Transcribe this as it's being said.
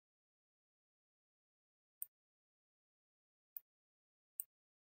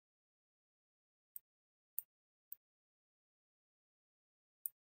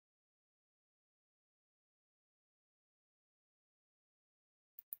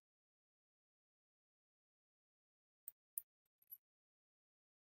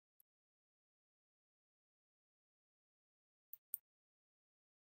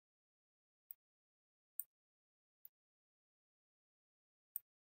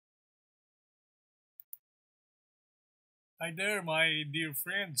Hi there, my dear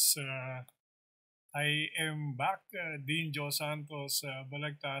friends. I am back, Dean JOE-SANTOS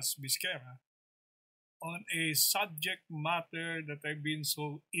Balagtas BISQUERA, on a subject matter that I've been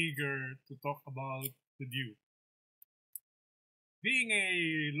so eager to talk about with you. Being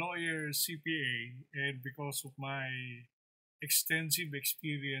a lawyer CPA, and because of my extensive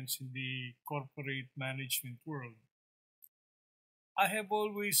experience in the corporate management world, I have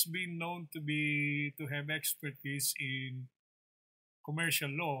always been known to have expertise in commercial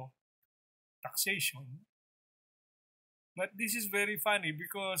law, taxation. But this is very funny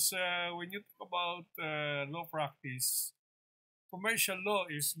because when you talk about law practice, commercial law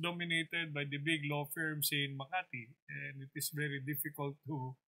is dominated by the big law firms in Makati, and it is very difficult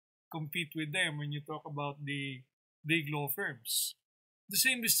to compete with them when you talk about the big law firms. The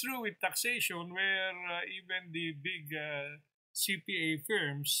same is true with taxation, where even the big CPA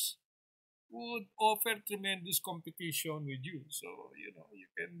firms would offer tremendous competition with you. So, you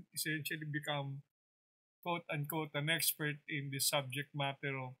can essentially become quote unquote an expert in the subject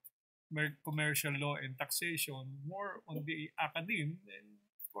matter of commercial law and taxation, more on the academe and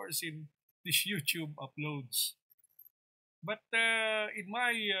of course in these YouTube uploads. But in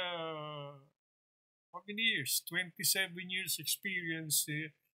my how many years? 27 years experience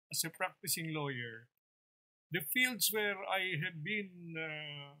as a practicing lawyer, the fields where I have been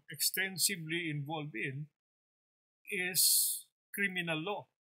extensively involved in is criminal law,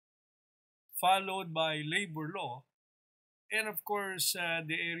 followed by labor law, and of course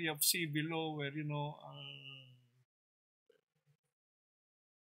the area of civil law where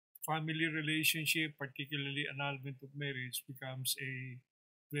family relationship, particularly annulment of marriage, becomes a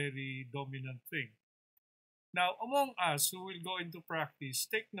very dominant thing. Now, among us who will go into practice,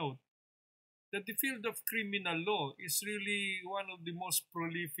 take note that the field of criminal law is really one of the most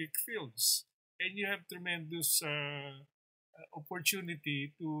prolific fields, and you have tremendous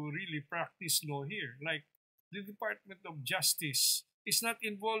opportunity to really practice law here. Like the Department of Justice is not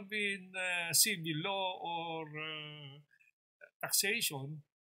involved in civil law or taxation.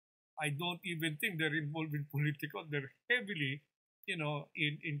 I don't even think they're involved in political. They're heavily,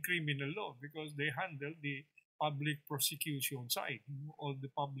 in criminal law because they handle the public prosecution side. All the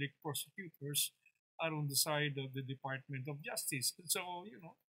public prosecutors are on the side of the Department of Justice. And so,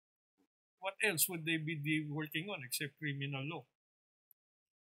 what else would they be working on except criminal law?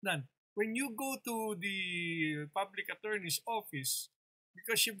 None. When you go to the public attorney's office,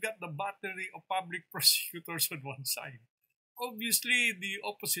 because you've got the battery of public prosecutors on one side, obviously the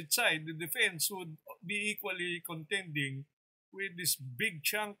opposite side, the defense, would be equally contending with this big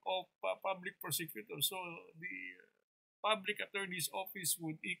chunk of public prosecutors. So the public attorney's office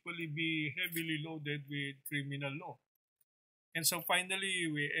would equally be heavily loaded with criminal law. And so finally,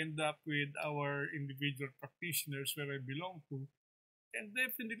 we end up with our individual practitioners where I belong to. And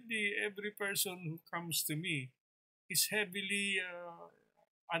definitely, every person who comes to me is heavily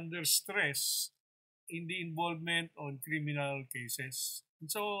under stress in the involvement on criminal cases.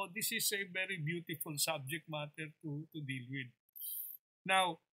 And so this is a very beautiful subject matter to deal with.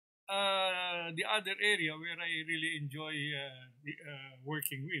 Now, the other area where I really enjoy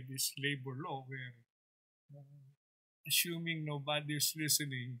working with is labor law, where assuming nobody is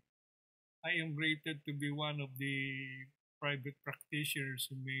listening, I am rated to be one of the private practitioners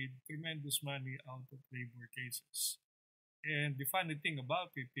who made tremendous money out of labor cases. And the funny thing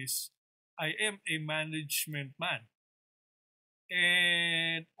about it is, I am a management man.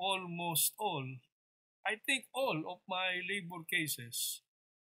 And almost all, I think all of my labor cases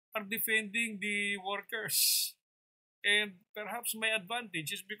are defending the workers. And perhaps my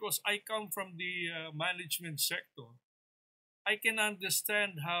advantage is because I come from the management sector. I can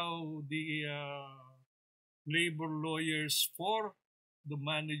understand how the labor lawyers for the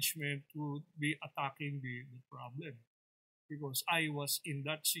management would be attacking the problem because I was in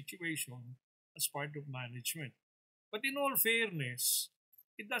that situation as part of management. But in all fairness,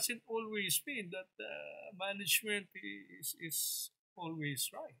 it doesn't always mean that management is always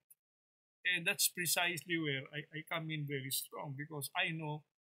right. And that's precisely where I come in very strong because I know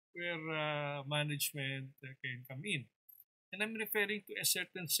where management can come in. And I'm referring to a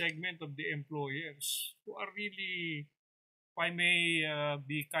certain segment of the employers who are really, if I may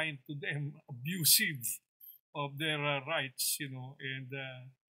be kind to them, abusive of their rights, and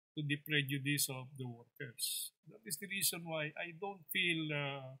to the prejudice of the workers. That is the reason why I don't feel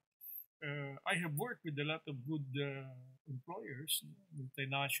I have worked with a lot of good employers,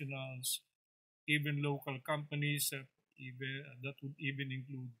 multinationals, even local companies, that would even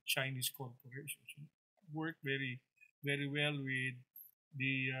include Chinese corporations. Work very well with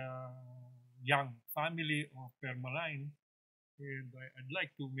the Young family of Permaline. And I'd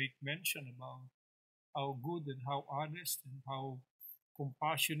like to make mention about how good and how honest and how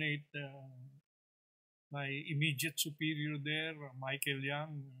compassionate my immediate superior there, Michael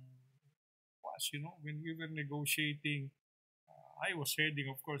Young, was. When we were negotiating, I was heading,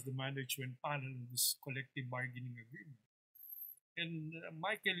 of course, the management panel of this collective bargaining agreement. And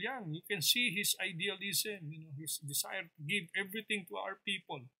Michael Young, you can see his idealism, his desire to give everything to our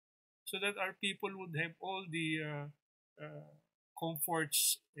people so that our people would have all the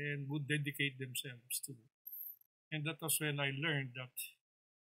comforts and would dedicate themselves to it. And that was when I learned that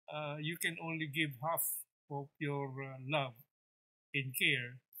you can only give half of your love and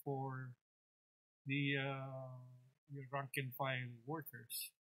care for the your rank and file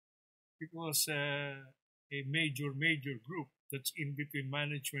workers, because a major group that's in between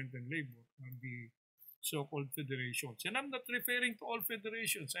management and labor are the so-called federations. And I'm not referring to all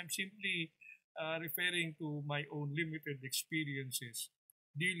federations. I'm simply referring to my own limited experiences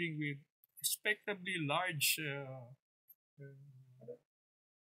dealing with respectably large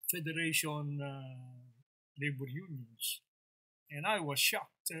federation labor unions. And I was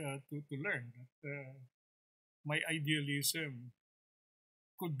shocked to learn that my idealism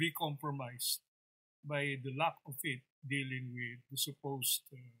could be compromised by the lack of it dealing with the supposed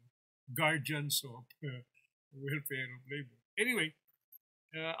guardians of welfare of labor. Anyway,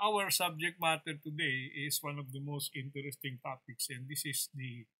 our subject matter today is one of the most interesting topics, and this is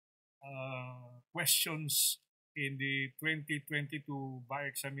the questions in the 2022 bar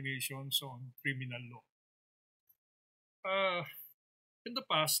examinations on criminal law. In the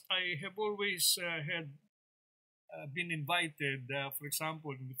past, I have always had been invited, for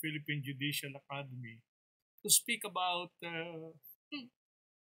example, in the Philippine Judicial Academy, to speak about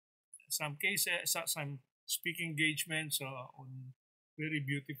some cases, some speaking engagements on very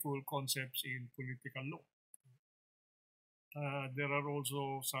beautiful concepts in political law. There are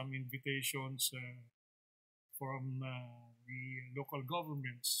also some invitations from the local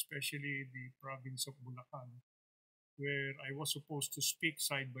governments, especially the province of Bulacan, where I was supposed to speak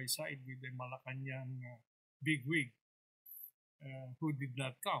side by side with a Malacanang bigwig who did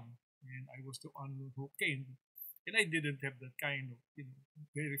not come, and I was the one who came, and I didn't have that kind of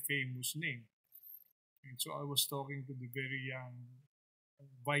very famous name, and so I was talking to the very young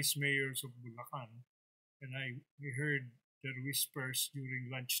vice mayors of Bulacan, and I heard their whispers during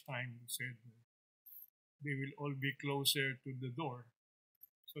lunchtime who said they will all be closer to the door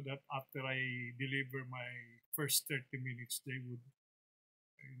so that after I deliver my first 30 minutes, they would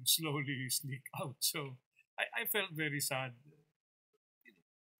slowly sneak out. So I felt very sad.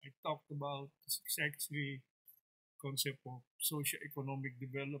 I talked about exactly concept of socio-economic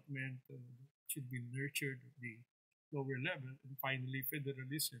development should be nurtured at the lower level, and finally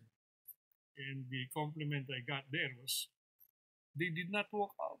federalism. And the compliment I got there was they did not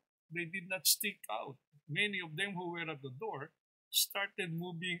walk out. They did not stick out. Many of them who were at the door started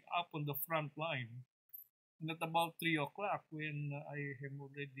moving up on the front line. And at about 3 o'clock, when I am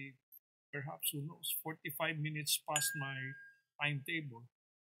already, perhaps, who knows, 45 minutes past my timetable,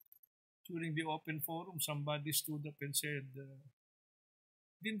 during the open forum, somebody stood up and said,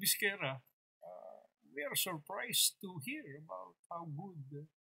 Dean Bisquera, we are surprised to hear about how good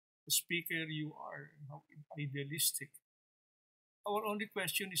a speaker you are and how idealistic. Our only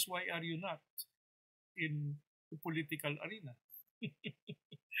question is, why are you not in the political arena?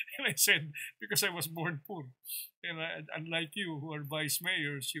 And I said, because I was born poor. And unlike you, who are vice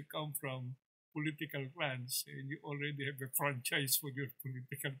mayors, you come from political clans and you already have a franchise for your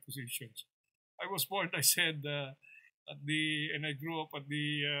political positions. I was born, I said, and I grew up at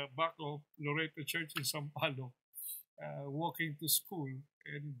the back of Loreto Church in Sampalo, walking to school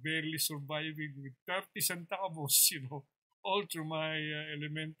and barely surviving with 30 centavos, all through my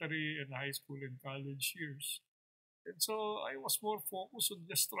elementary and high school and college years. And so I was more focused on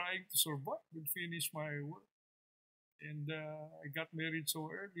just trying to survive and finish my work. And I got married so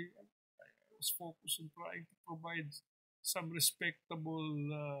early. I was focused on trying to provide some respectable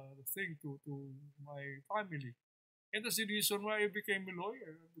thing to my family. And that's the reason why I became a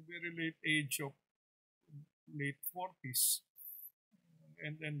lawyer at the very late age of late 40s.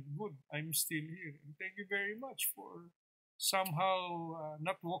 And good, I'm still here. And thank you very much for somehow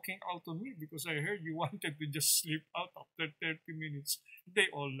not walking out on me, because I heard you wanted to just slip out after 30 minutes. They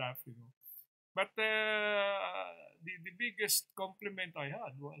all laughed. But the biggest compliment I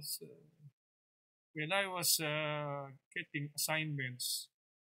had was when I was getting assignments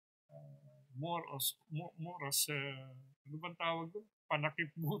more as ano bang tawag doon?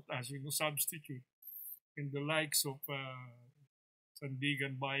 Panakipbutas, substitute in the likes of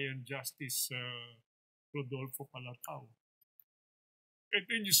Sandigan Bayan Justice Rodolfo Palatao. And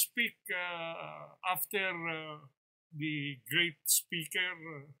then you speak after the great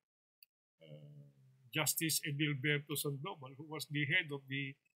speaker, Justice Edilberto Sandoval, who was the head of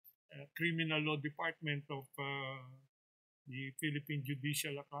the Criminal Law Department of the Philippine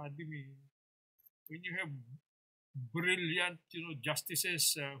Judicial Academy. When you have brilliant,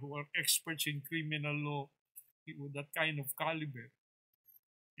 justices who are experts in criminal law with that kind of caliber,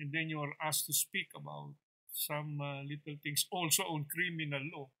 and then you are asked to speak about some little things also on criminal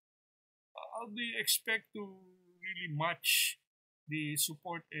law, how do you expect to really match the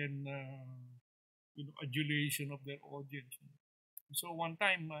support and adulation of their audience? So one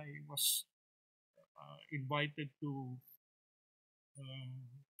time I was invited to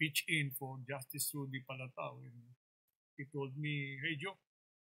pitch in for Justice Rudy Palatao, and he told me, "Hey Joe,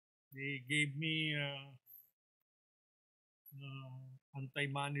 they gave me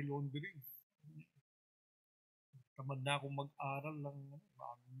anti-money laundering. Tamad na akong mag-aral ng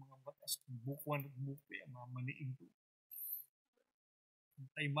bagong mga batas. Book 1 at book 2, mamaniin ko.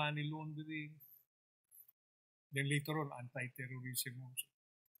 Anti-money laundering. Then later on, anti-terrorism also.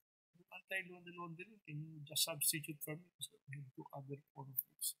 Anti-money laundering, can you just substitute for me? So I have two other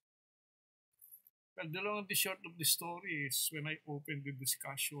conflicts." Well, the long and the short of the story is when I opened the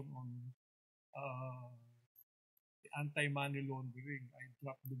discussion on the anti-money laundering, I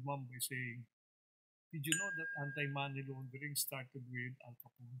dropped the bomb by saying, "Did you know that anti-money laundering started with Al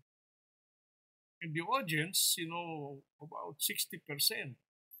Capone?" In the audience, about 60%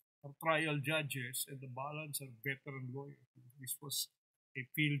 are trial judges and the balance are veteran lawyers. This was a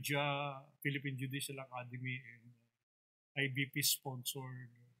PhilJA, Philippine Judicial Academy, and IBP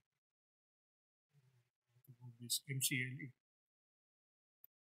sponsored this MCLE.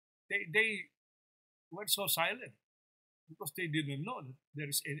 They were so silent because they didn't know that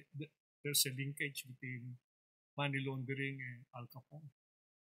there's a linkage between money laundering and Al Capone.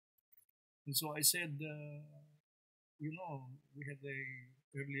 And so I said, we had a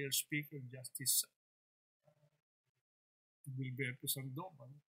earlier speaker, Justice Gilberto Sandoval,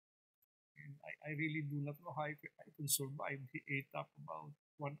 and I really do not know how I can survive. He ate up about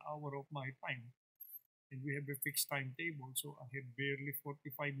 1 hour of my time, and we have a fixed timetable, so I have barely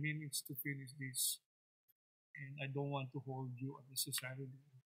 45 minutes to finish this, and I don't want to hold you unnecessarily.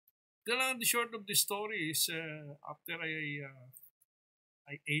 The long and the short of the story is after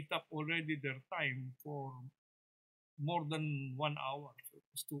I ate up already their time for more than 1 hour, so it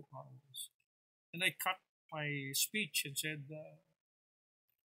was 2 hours, and I cut my speech and said,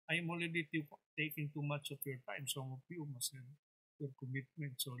 "I am already taking too much of your time. Some of you must have your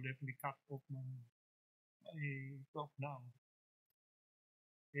commitment, so let me cut off my talk now."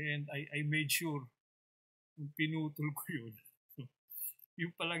 And I made sure kung pinutol ko yun,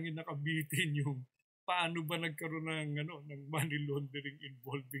 yung palang yung nakabitin yung paano ba nagkaroon ng money laundering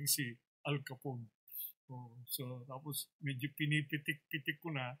involving si Al Capone. So tapos medyo pinipitik-pitik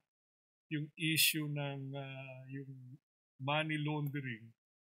ko na yung issue ng yung money laundering.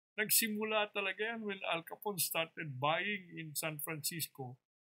 Nagsimula talaga yan when Al Capone started buying in San Francisco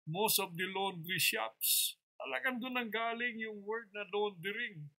most of the laundry shops. Talagang doon ang galing yung word na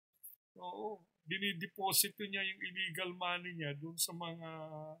laundering. Oo, dinideposito niya yung illegal money niya doon sa mga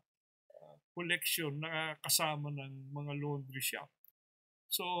collection na kasama ng mga laundry shop.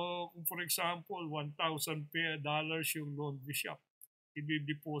 So, kung for example, $1,000 yung laundry shop,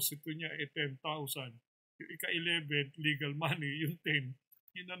 i-deposito niya 10,000. Yung ika-11, legal money, yung 10,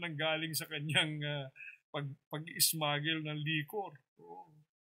 yun na nanggaling sa kanyang pag-smuggle ng liquor.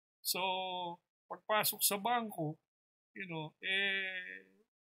 So, pagpasok sa bangko,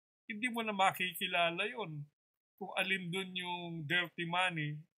 hindi mo na makikilala yon kung alin dun yung dirty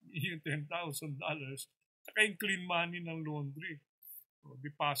money, yung $10,000, saka yung clean money ng laundry. So,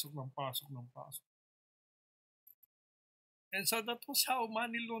 di pasok ng pasok ng pasok. And so that was how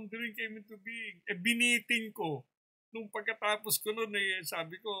money laundering came into being. Biniting ko. Nung pagkatapos ko nun,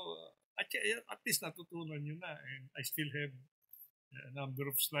 sabi ko, at least natutunan nyo na. And I still have a number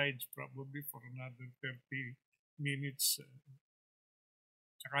of slides probably for another 30 minutes.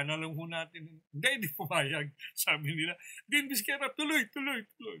 Saka na lang ho natin. Hindi pumayag. Sabi nila, Dean Bisquera, tuloy.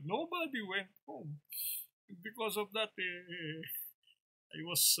 Nobody went home. Because of that, I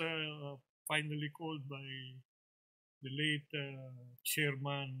was finally called by the late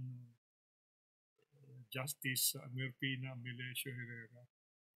chairman, Justice Merpina Melesio Herrera.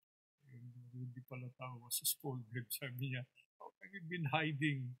 And Rudy Palatao was scolded. Sabi niya, "How have you been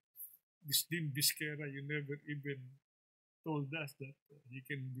hiding this Dean Bisquera? You never even told us that he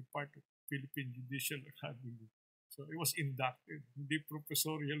can be part of Philippine Judicial Academy." So I was inducted. Hindi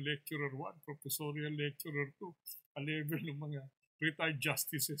professorial lecturer 1, professorial lecturer 2, a level ng mga retired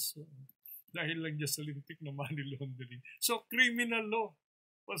justices. Dahil lang dyan sa lintik na money laundering. So, criminal law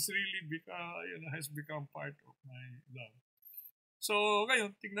was really has become part of my life. So,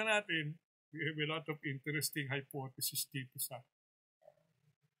 ngayon, tingnan natin. We have a lot of interesting hypotheses dito sa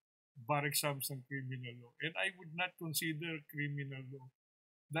bar exams ng criminal law. And I would not consider criminal law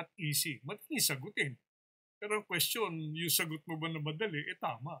that easy. Madali sagutin. Pero ang question, yung sagot mo ba na madali?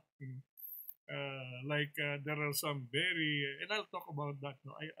 Tama. There are some and I'll talk about that.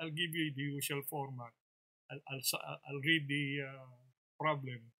 No? I'll give you the usual format. I'll read the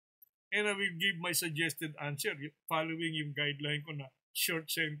problem. And I will give my suggested answer following yung guideline ko na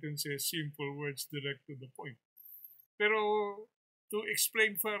short sentences, simple words, direct to the point. Pero to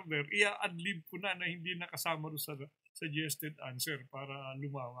explain further, i-adlib ko na hindi nakasama sa suggested answer para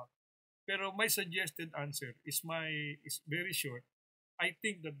lumawak. Pero my suggested answer is very short. I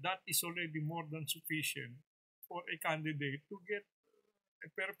think that is already more than sufficient for a candidate to get a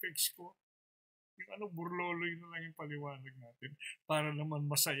perfect score. Yung burloloy na lang yung paliwanag natin para naman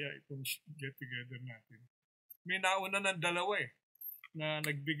masaya itong get-together natin. May nauna ng dalawa na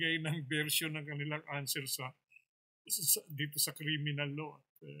nagbigay ng version ng kanilang answer dito sa criminal law.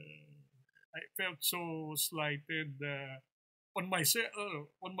 I felt so slighted on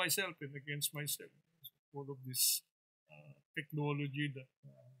myself and against myself. All of this technology that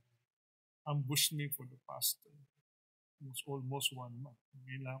ambushed me for the past almost 1 month.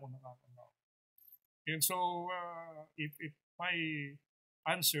 Hindi lang ako nakakalaw. And so, if my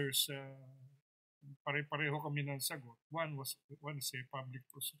answers, pare-pareho kami ng sagot. One is a public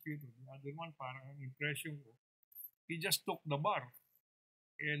prosecutor. The other one, parang ang impression ko, he just took the bar.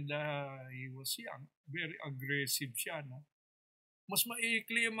 And he was young. Very aggressive siya. No? Mas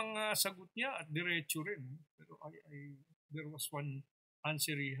maikli yung mga sagot niya at diretso rin. Pero there was one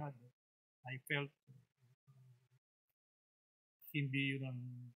answer he had. I felt hindi yun ang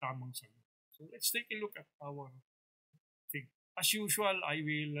tamang sagot. So let's take a look at our thing. As usual, I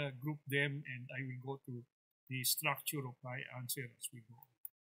will group them and I will go to the structure of my answer as we go.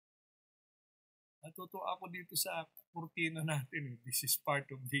 Natuto ako dito sa kurtina natin. This is part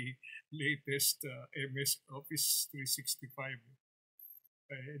of the latest MS Office 365.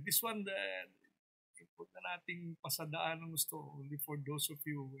 This one, put na nating pasadaan ng gusto only for those of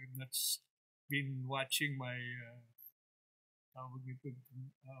you who have not been watching my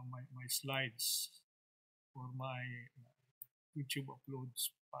my slides or my YouTube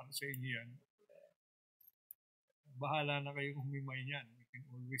uploads para sa inyo yan. Bahala na kayong humimay niyan. You can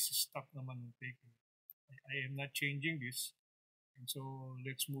always stop naman and take it. I am not changing this. And so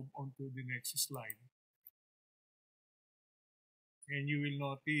let's move on to the next slide. And you will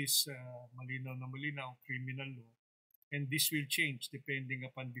notice malinaw na malinaw criminal law. And this will change depending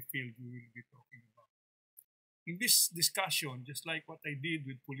upon the field we will be talking about. In this discussion, just like what I did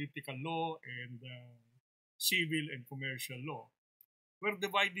with political law and civil and commercial law, we're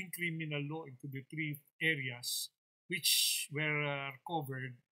dividing criminal law into the 3 areas which were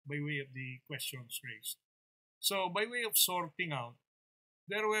covered by way of the questions raised. So by way of sorting out,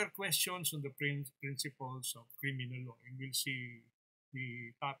 there were questions on the principles of criminal law, and we'll see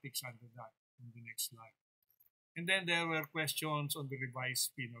the topics under that in the next slide. And then there were questions on the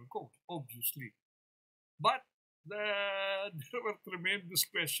revised penal code, obviously. But there were tremendous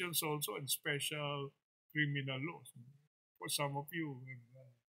questions also on special criminal laws. For some of you who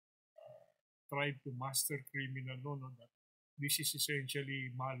have tried to master criminal law, know that this is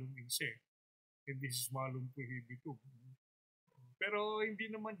essentially malum in se, and this is malum prohibitum. Pero hindi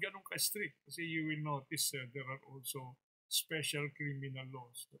naman ganun ka-strict kasi you will notice there are also special criminal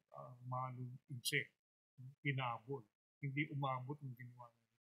laws that are malum in se, inabol, hindi umabot ng ginawa ng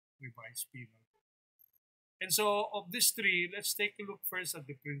revised penal code. And so, of these 3, let's take a look first at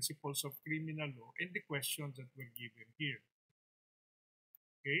the principles of criminal law and the questions that were given here.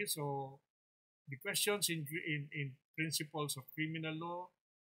 Okay, so the questions in principles of criminal law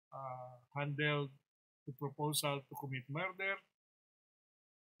handled the proposal to commit murder,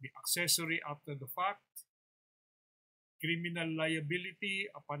 the accessory after the fact, criminal liability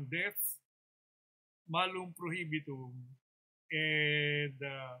upon death, malum prohibitum, and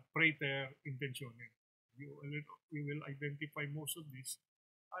PRAETER intentionem. We will identify most of these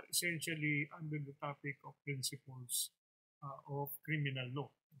are essentially under the topic of principles of criminal law.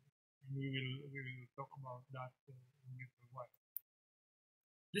 And we will talk about that in a little while.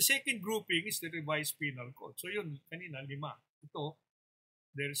 The second grouping is the revised penal code. So yun, kanina, 5. Ito,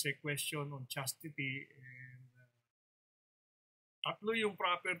 there is a question on chastity and 3 yung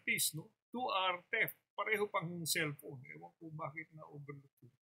properties, no? 2 are theft. Pareho pang cellphone. Ewan ko bakit na overlook yun.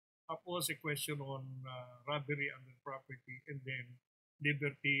 Tapos a question on robbery under property, and then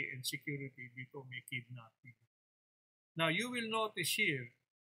liberty and security. Dito may kidnapping. Now, you will notice here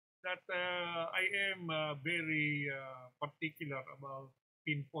that I am very particular about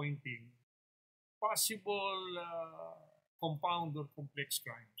pinpointing possible compound or complex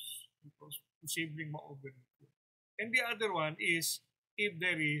crimes because posibleng ma-overlook. And the other one is if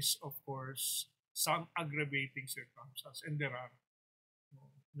there is, of course, some aggravating circumstances, and there are,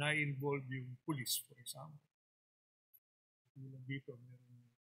 na-involve yung police, for example. Dito,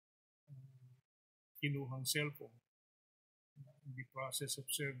 meron kinuhang cellphone in the process of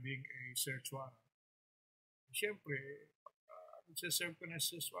serving a search warrant. Siyempre, serve ka ng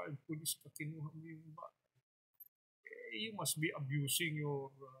search warrant, police ka, kinuha mo yung bata. You must be abusing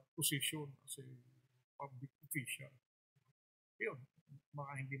your position as a public official. Yun,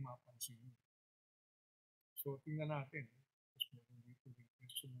 baka hindi mapansin yun. So, tingnan natin. Tapos meron dito yung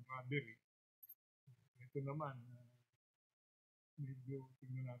question ng robbery. Ito naman, medyo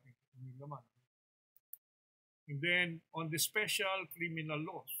tingnan natin kung yun naman. And then, on the special criminal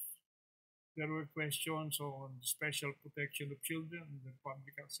laws, there were questions on special protection of children in the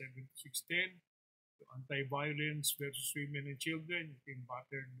Republic Act 7610, anti-violence versus women and children, yung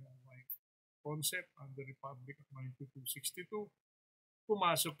battered wife concept under Republic Act 9262.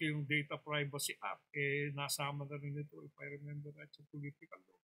 Pumasok yung Data Privacy Act, nasama na rin ito, if I remember right, sa political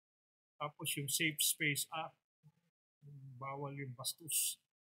law. Tapos yung Safe Space Act, bawal yung bastos.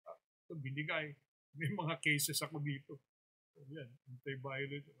 Ito binigay. May mga cases ako dito. So, yan,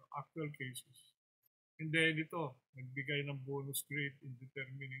 anti-violent, actual cases. And then ito, nagbigay ng bonus grade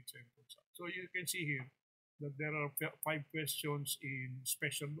indeterminate sentence. So you can see here that there are 5 questions in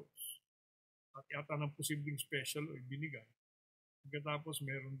special laws. At yata ng posibleng special law, binigay. Pagkatapos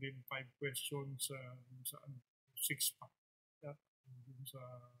meron din 5 questions sa 6 pa. Dun sa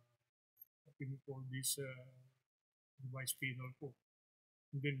pinupol this revised penal code.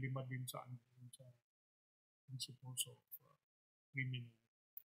 And then 5 din sa principles of criminal.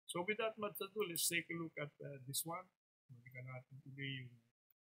 So with that much ado, let's take a look at this one. Balikan natin uli yung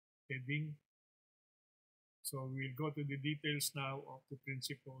heading. So we'll go to the details now of the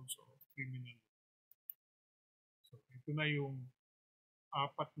principles of criminal law. So ito na yung 5.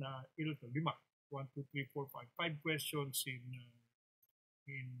 1, 2, 3, 4, 5 questions in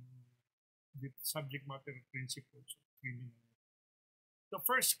the subject matter principles of criminal law. The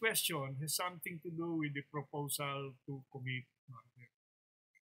first question has something to do with the proposal to commit murder.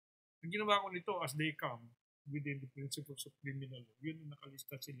 Ang ginawa ko nito as they come within the principles of criminal law, yun yung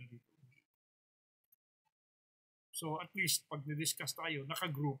nakalista sila dito. So at least pag na-discuss tayo,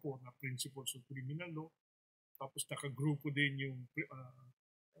 nakagrupo na principles of criminal law, tapos nakagrupo din yung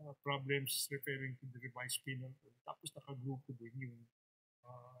problems referring to the revised penal code, tapos nakagrupo din yung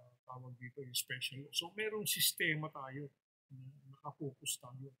tawag dito yung special law. So merong sistema tayo, nakafocus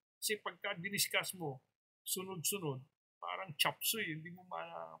tayo. Kasi pagka diniscuss mo, sunod-sunod, parang chapsuy, hindi mo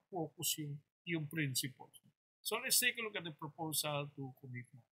ma-focus yung principles. So let's take a look at the proposal to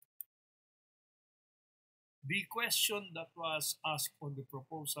commit murder. The question that was asked on the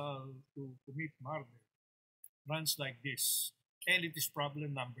proposal to commit murder runs like this, and it is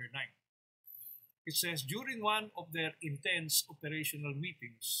problem number 9. It says, during one of their intense operational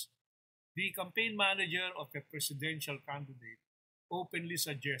meetings, the campaign manager of a presidential candidate openly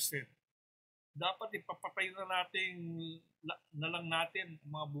suggested, dapat ipapatay na lang natin ang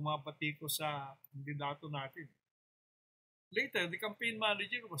mga bumabati ko sa kandidato natin. Later, the campaign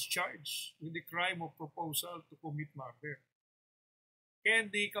manager was charged with the crime of proposal to commit murder. Can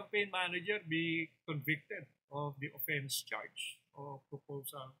the campaign manager be convicted of the offense charge of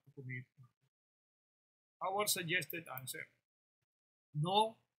proposal to commit murder? Our suggested answer,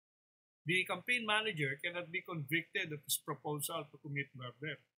 no. The campaign manager cannot be convicted of his proposal to commit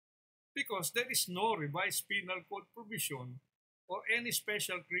murder because there is no revised penal code provision or any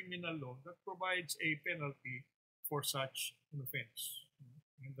special criminal law that provides a penalty for such an offense.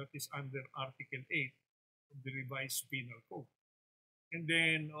 And that is under Article 8 of the revised penal code. And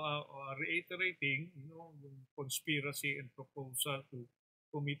then reiterating, yung conspiracy and proposal to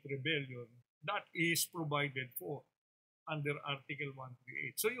commit rebellion, that is provided for under Article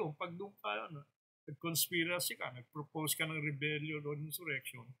 138. So yun, pag doon ka, nag-conspiracy ka, nag-propose ka ng rebellion or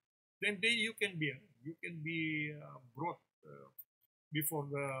insurrection, then you can be brought before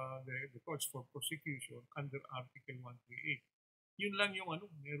the courts for prosecution under Article 138. Yun lang yung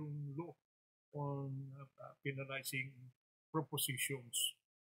merong law on penalizing propositions.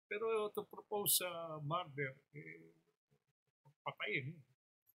 Pero to propose murder, patayin.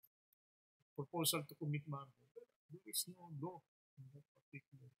 Proposal to commit murder. There is no law in that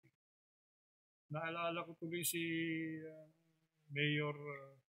particular thing. Naalala ko tuloy si Mayor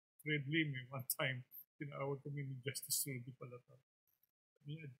Fred Lim one time. Tinawag kami ni Justice Rudy pala to.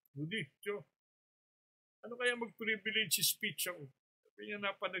 Rudy, Joe, ano kaya mag-privilege speech ako? Sabi niya,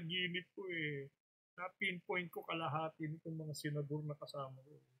 napanaginip ko na-pinpoint ko kalahati nitong mga senador na kasama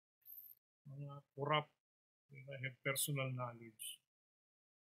ko. Mga corrupt, na have personal knowledge.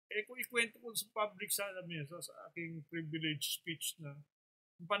 Kung ikwento ko sa public sa aking privilege speech na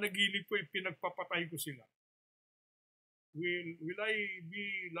yung panaginip ko, pinagpapatay ko sila. Will I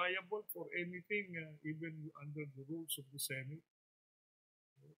be liable for anything even under the rules of the Senate?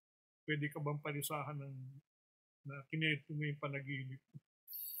 Pwede ka bang palisahan na kinento mo yung panaginip?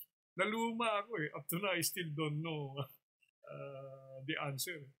 Naluma ako Up to now, I still don't know the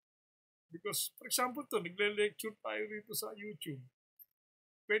answer. Because, for example nagle-lecture tayo rito sa YouTube.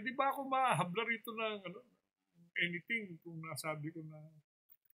 Pwede ba ako mahabla rito ng anything kung nasabi ko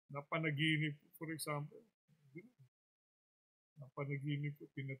na panaginip, for example? Na panaginip ko,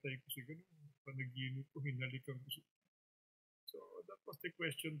 pinatay ko si ganun. Panaginip ko, hinalikan ko si. So, that was the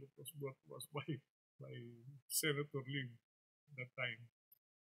question that was brought to us by Senator Lim that time.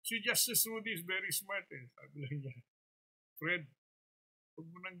 Si Justice Rudy is very smart Sabi lang niya, Fred, huwag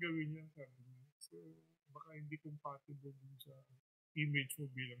mo nang gawin yan. Sabi niya. So, baka hindi compatible sa image mo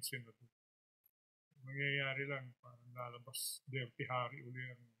bilang senator. Mangyayari lang, parang lalabas dirty Harry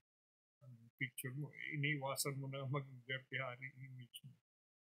uli ang picture mo. Iniwasan mo na mag-dirty Harry image mo.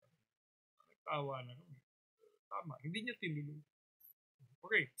 Nagtawa na kami. Tama, hindi niya tinuloy.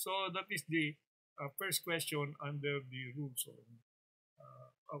 Okay, so that is the first question under the rules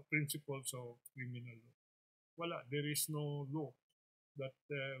of principles of criminal law. Wala, there is no law that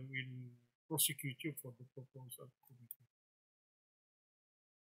will prosecute you for the purpose of commitment.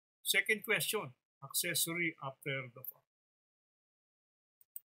 Second question, accessory after the fact.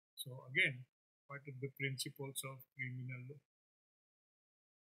 So again, part of the principles of criminal law.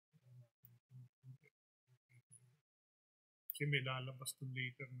 Kasi may lalabas to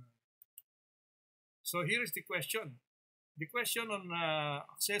later na. So here is the question. The question on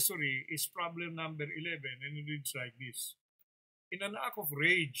accessory is problem number 11 and it reads like this. In an act of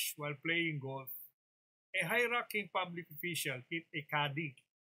rage while playing golf, a high-ranking public official hit a caddy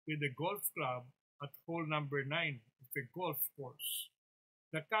with a golf club at hole number 9 of a golf course.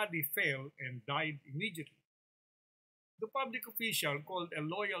 The caddy fell and died immediately. The public official called a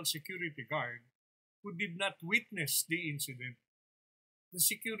loyal security guard who did not witness the incident. The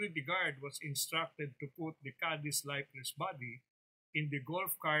security guard was instructed to put the caddy's lifeless body in the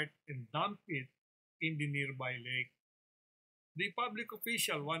golf cart and dump it in the nearby lake. The public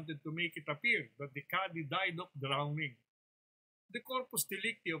official wanted to make it appear that the caddy died of drowning. The corpus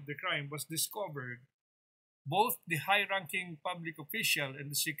delicti of the crime was discovered. Both the high-ranking public official and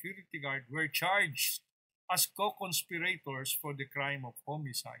the security guard were charged as co-conspirators for the crime of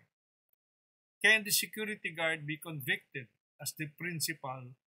homicide. Can the security guard be convicted as the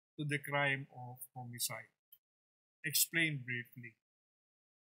principal to the crime of homicide? Explain briefly.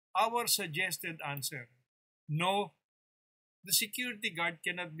 Our suggested answer, no, the security guard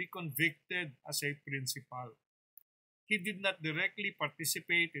cannot be convicted as a principal. He did not directly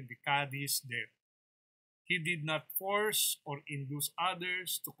participate in the caddy's death. He did not force or induce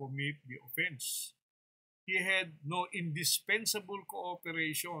others to commit the offense. He had no indispensable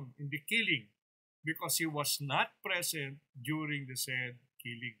cooperation in the killing because he was not present during the said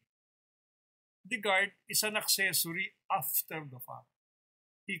killing. The guard is an accessory after the fact.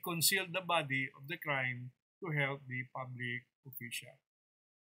 He concealed the body of the crime to help the public official.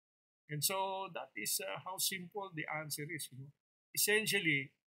 And so that is how simple the answer is.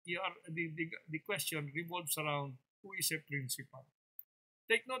 Essentially, the question revolves around who is a principal.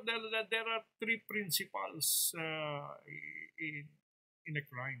 Take note that there are three principals in a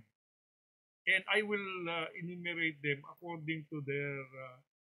crime. And I will enumerate them according to their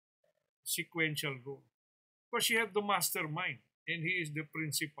sequential role. Because you have the mastermind and he is the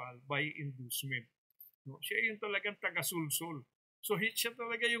principal by inducement. No? Siya yung talagang taga-sulsol. So siya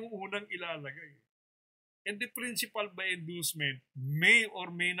talaga yung unang ilalagay. And the principal by inducement may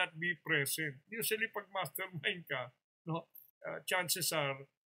or may not be present. Usually pag mastermind ka, chances are,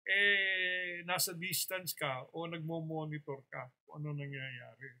 nasa distance ka o nagmo-monitor ka kung ano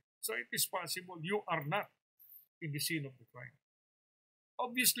nangyayari. So it is possible you are not in the scene of the crime.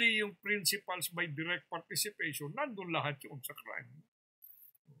 Obviously, yung principals by direct participation, nandun lahat yun sa crime.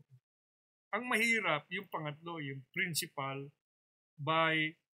 Ang mahirap, yung pangatlo, yung principal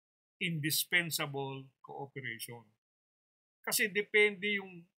by indispensable cooperation. Kasi depende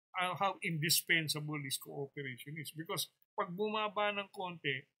yung how indispensable is cooperation is. Because pag bumaba ng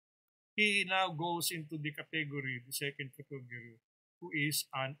konti, he now goes into the category, the second category, who is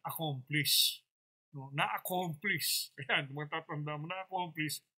an accomplice. No, na-accomplice. Ayan, matatanda mo,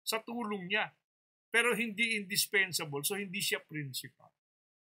 na-accomplice sa tulong niya. Pero hindi indispensable, so hindi siya principal.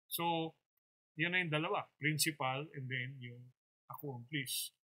 So, yan na yung dalawa, principal and then yung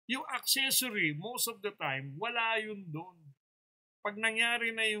accomplice. Yung accessory, most of the time, wala yun doon. Pag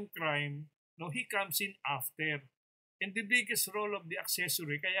nangyari na yung crime, no, he comes in after. And the biggest role of the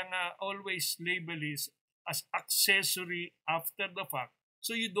accessory, kaya nga always label is as accessory after the fact,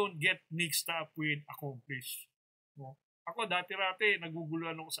 so you don't get mixed up with accomplice. No? Ako dati-rati,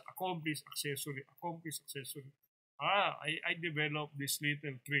 naguguluhan ako sa accomplice, accessory, accomplice, accessory. I developed this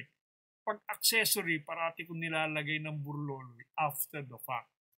little trick. Pag accessory, parati ko nilalagay ng burloloy after the fact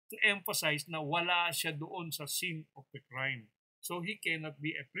to emphasize na wala siya doon sa scene of the crime. So he cannot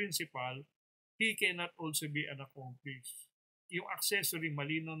be a principal, he cannot also be an accomplice. Yung accessory,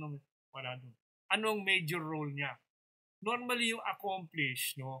 malino nung wala doon. Anong major role niya? Normally, yung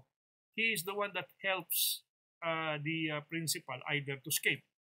accomplice, no, he is the one that helps the principal either to escape.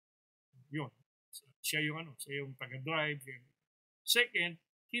 Yun. Siya yung taga-drive. Second,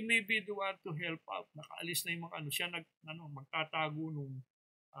 he may be the one to help out. Nakaalis na yung mga siya magtatago nung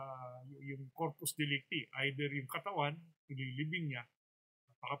yung corpus delicti. Either yung katawan, ililibing niya,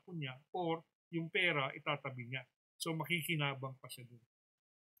 pakapon niya, or yung pera, itatabi niya. So, makikinabang pa siya doon.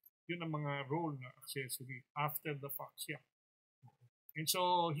 Yun ang mga role na accessory after the fact siya. And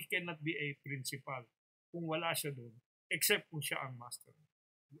so, he cannot be a principal kung wala siya doon, except kung siya ang master.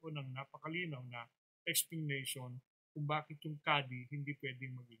 Yun ang napakalinaw na explanation kung bakit yung kadi hindi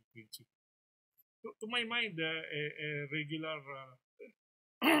pwedeng maging principal. To my mind, a regular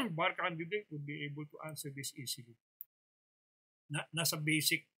bar candidate would be able to answer this easily. Nasa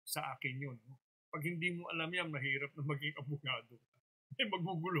basic sa akin yun. No? Pag hindi mo alam yan, mahirap na maging abogado.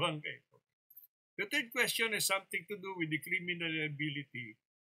 Maguguluhan kayo. The third question is something to do with the criminal liability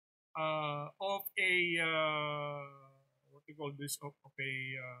of a what you call this of a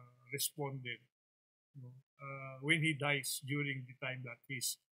respondent, you know, when he dies during the time that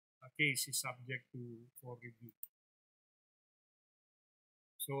his case is subject to for review.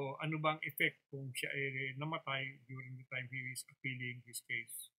 So, ano bang effect kung siya ay namatay during the time he is appealing his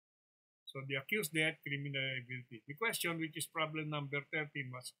case? So, the accused death, criminal liability. The question, which is problem number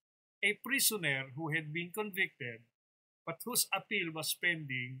 13, was a prisoner who had been convicted but whose appeal was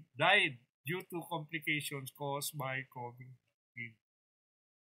pending died due to complications caused by COVID-19.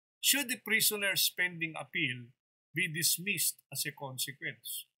 Should the prisoner's pending appeal be dismissed as a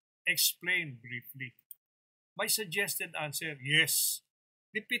consequence? Explain briefly. My suggested answer, yes.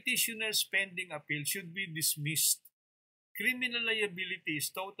 The petitioner's pending appeal should be dismissed. Criminal liability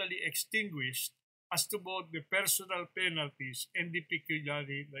is totally extinguished as to both the personal penalties and the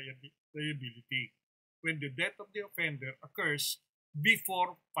pecuniary liability when the death of the offender occurs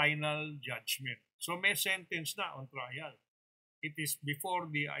before final judgment. So may sentence na on trial. It is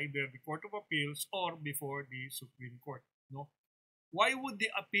before either the Court of Appeals or before the Supreme Court. No? Why would the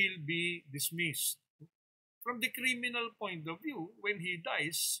appeal be dismissed? From the criminal point of view, when he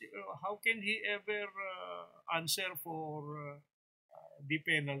dies, how can he ever answer for the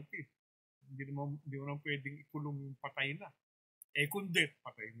penalty? Hindi naman pwedeng ikulong yung patay na. Kung death,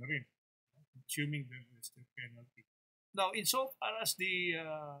 patay na rin. Assuming there is the penalty. Now, insofar as the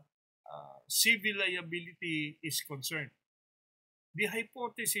civil liability is concerned, the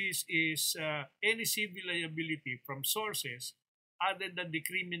hypothesis is any civil liability from sources other than the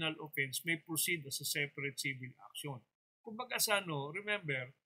criminal offense may proceed as a separate civil action. Kumbaga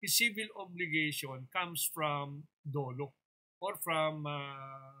remember, the civil obligation comes from dolo or from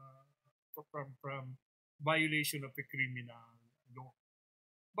violation of a criminal law.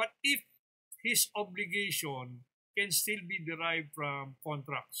 But if his obligation can still be derived from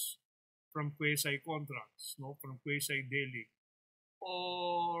contracts, from quasi-contracts, no, from quasi-delict,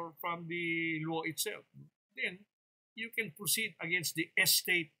 or from the law itself, then you can proceed against the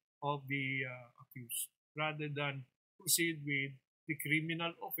estate of the accused rather than proceed with the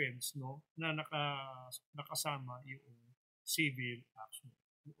criminal offense, no, na nakasama yung civil action.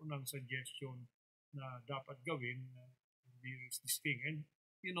 Yung unang suggestion na dapat gawin this thing. And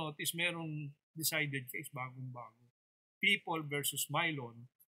you notice merong decided case bagong-bago. People versus Mylon,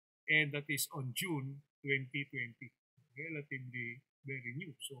 and that is on June 2020. Relatively very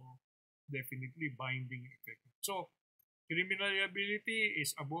new. So definitely binding effect. So criminal liability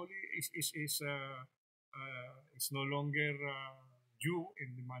is no longer due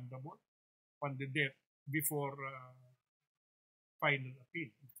and demandable upon the death before final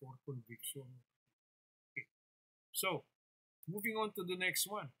appeal, before conviction. Okay. So moving on to the next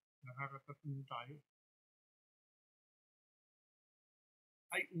one. Nakakatatlo tayo.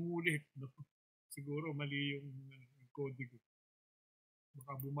 Ay, ulit. No? Siguro mali yung code ko.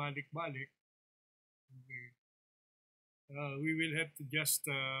 Baka bumalik-balik. Okay. We will have to just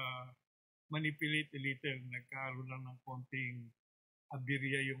manipulate a little. Nagkaroon lang ng konting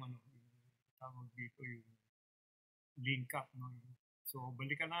aberya yung tawag dito, yung link up. No? So,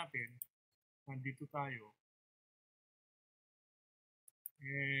 balikan natin. Nandito tayo.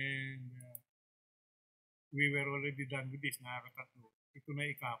 And we were already done with this. Nakakatatlo. Ito na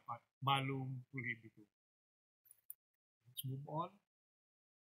ikapat. MALUM PROHIBITUM. Let's move on.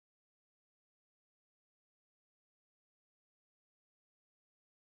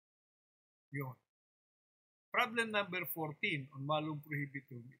 Yun. Problem number 14 on MALUM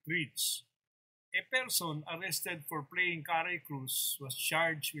PROHIBITUM. It reads, a person arrested for playing carry cruise was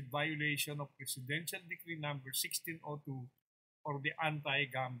charged with violation of Presidential Decree number 1602 or the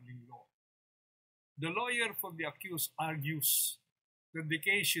anti-gambling law. The lawyer for the accused argues that the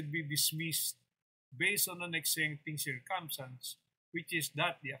case should be dismissed based on an exempting circumstance, which is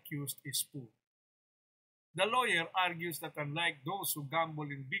that the accused is poor. The lawyer argues that unlike those who gamble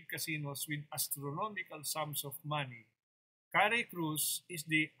in big casinos with astronomical sums of money, carry cruise is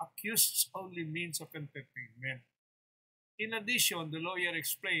the accused's only means of entertainment. In addition, the lawyer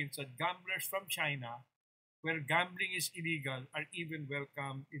explains that gamblers from China, where gambling is illegal, are even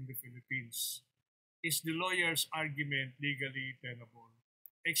welcome in the Philippines. Is the lawyer's argument legally tenable?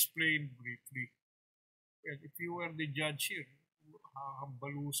 Explain briefly. Well, if you were the judge here,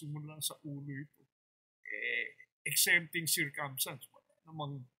 hahambalusin mo lang sa ulo ito. Exempting circumstance. Wala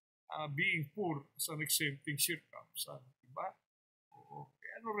namang being poor sa exempting circumstance. Diba? Oo.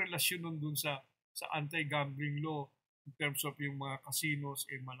 Ano relasyon nun dun sa anti-gambling law in terms of yung mga casinos,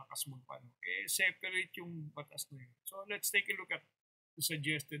 malakas magpano? Separate yung batas na yun. So, let's take a look at the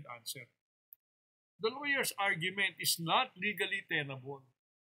suggested answer. The lawyer's argument is not legally tenable.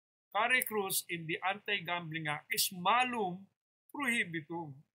 Carry cruise in the Anti-Gambling Act is malum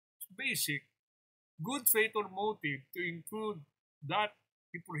prohibitum. It's basic. Good faith or motive to include that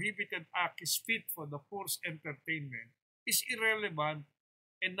the prohibited act is fit for the poor's entertainment is irrelevant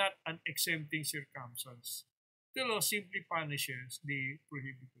and not an exempting circumstance. The law simply punishes the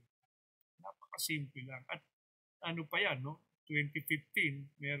prohibited. Napakasimple lang. At ano pa yan, no?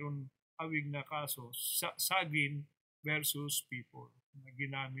 2015, meron awig na kaso, Sagin versus People, na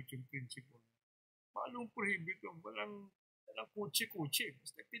ginamit yung principle. Malum prohibitum, walang kutsi-kutsi.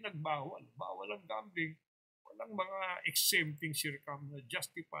 Basta pinagbawal. Bawal ang gambling. Walang mga exempting circumstances na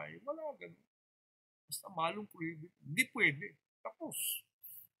justify. Wala ganun. Basta malum prohibitum. Hindi pwede. Tapos.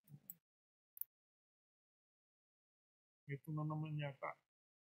 Ito na naman yata.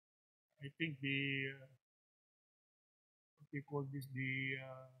 I think what they call this, the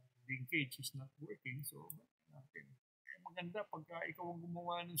linkage is not working. So, natin. Maganda pagka ikaw ang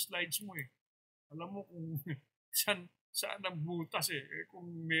gumawa ng slides mo eh. Alam mo kung saan ang butas eh.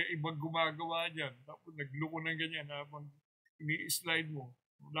 Kung may ibang gumagawa dyan, tapos nagloko ng ganyan habang ini-slide mo.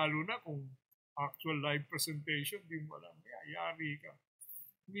 Lalo na kung actual live presentation, di mo alam, yari ka.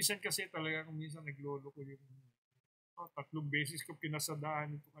 Minsan kasi talaga, kung minsan naglolo ko yung 3 beses ko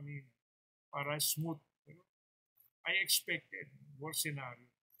pinasadaan ito kanina para smooth. Pero I expected more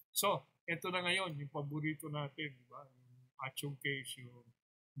scenario. So, ito na ngayon, yung paborito natin, di ba? Yung achong case, yung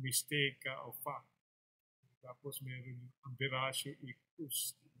mistake of fact. Tapos meron yung aberratio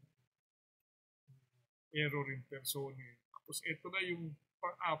ictus, error in persone. Tapos ito na yung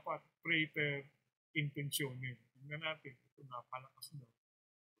pang-apat, PRAETER, INTENTIONEM. Tingnan natin, ito napalakas daw.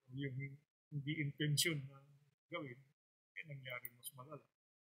 Yung hindi intention na gawin, nangyari mas malala.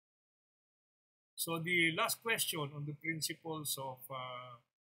 So the last question on the principles of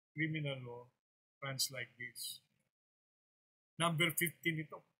criminal law runs like this. Number 15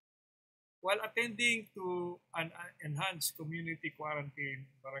 ito. While attending to an enhanced community quarantine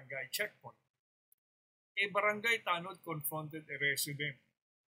barangay checkpoint, a barangay tanod confronted a resident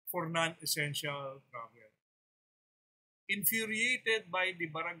for non-essential travel. Infuriated by the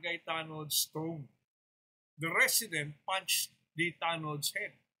barangay tanod's tone, the resident punched the tanod's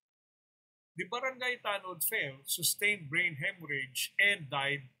head. The barangay tanod fell, sustained brain hemorrhage, and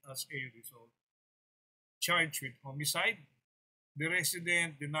died as a result. Charged with homicide, the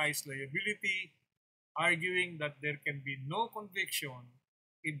resident denies liability, arguing that there can be no conviction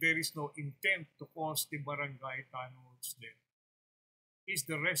if there is no intent to cause the barangay tanod's death. Is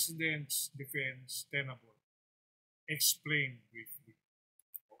the resident's defense tenable? Explain briefly.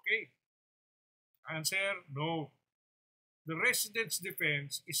 Okay. Answer, no. The resident's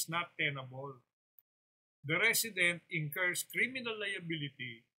defense is not tenable. The resident incurs criminal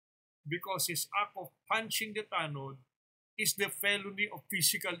liability because his act of punching the tanod is the felony of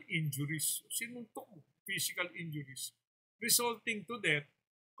physical injuries. Sinuntok mo, physical injuries, resulting to death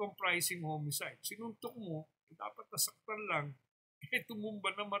comprising homicide. Sinuntok mo, dapat nasaktan lang,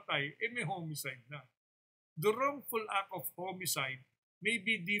 tumumba na matay, may homicide na. The wrongful act of homicide may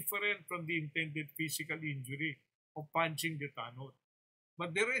be different from the intended physical injury of punching the tanod.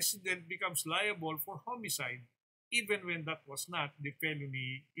 But the resident becomes liable for homicide even when that was not the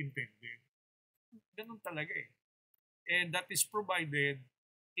felony intended. Ganun talaga eh. And that is provided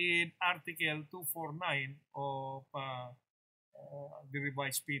in Article 249 of the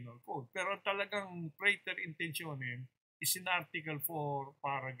Revised Penal Code. Pero talagang PRAETER intentionem is in Article 4,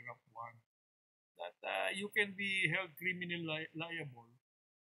 Paragraph 1. That you can be held criminally liable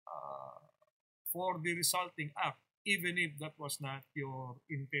for the resulting act even if that was not your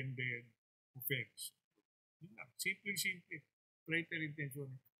intended offense. Simple. PRAETER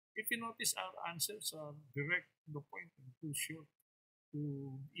intentionem. If you notice, our answers are direct to the point and too short to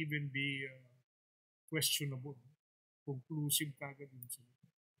even be questionable. Conclusive kagad yun sila.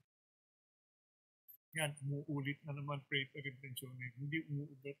 Yan, umuulit na naman PRAETER intentionem. Hindi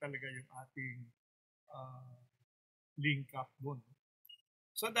umuulit talaga yung ating link up doon.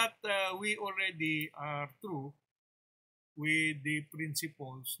 So that we already are through with the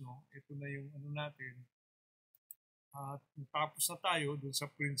principles, no? Ito na yung ano natin. At tapos na tayo dun sa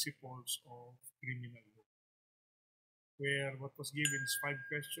principles of criminal law. Where what was given is 5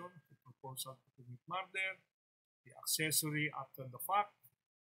 questions: the proposal to commit murder, the accessory after the fact,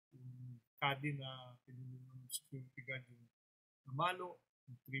 yung kadi na tinulungan ng security guard yung namalo,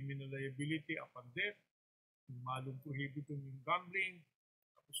 yung criminal liability upon death, yung malum prohibitum yung gambling,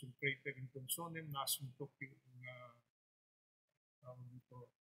 tapos yung PRAETER intentionem, nasuntok yung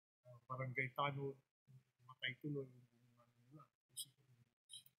barangay tanod, matay tuloy yung nila.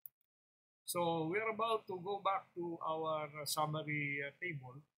 So we're about to go back to our summary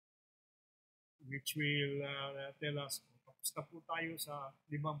table, which will tell us tapos na po tayo sa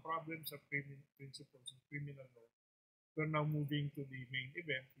 5 problems of principles of criminal law. We're now moving to the main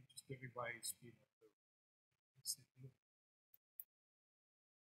event, which is the revised penal code. Let's take a look.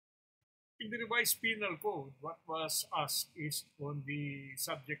 In the revised penal code, what was asked is on the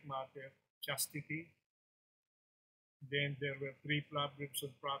subject matter, chastity. Then there were 3 problems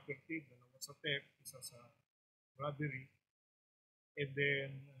on property. Dalawa sa theft, isa sa robbery. And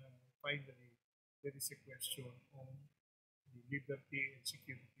then finally, there is a question on the liberty and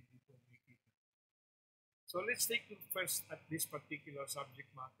security before making. So let's take a look first at this particular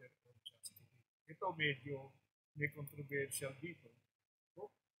subject matter on chastity. Ito medyo may controversial dito.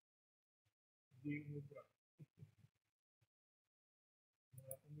 Hindi umubra.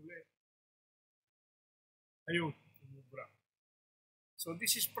 Ayun, umubra. So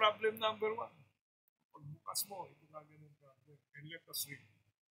this is problem number 1. Pagbukas mo, ito na ganun problem. And let us read.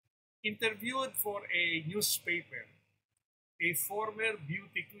 Interviewed for a newspaper, a former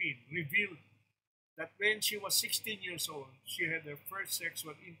beauty queen revealed that when she was 16 years old, she had her first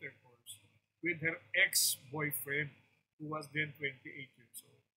sexual intercourse with her ex-boyfriend, who was then 28 years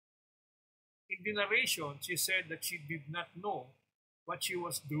old. In the narration, she said that she did not know what she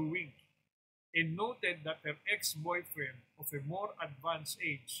was doing and noted that her ex-boyfriend of a more advanced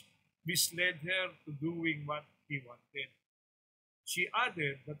age misled her to doing what he wanted. She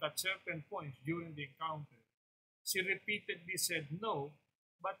added that at certain points during the encounter, she repeatedly said no,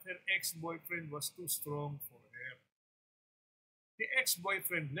 but her ex-boyfriend was too strong for her. The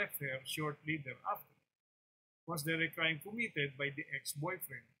ex-boyfriend left her shortly thereafter. Was there a crime committed by the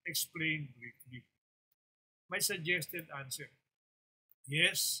ex-boyfriend? Explain briefly. My suggested answer: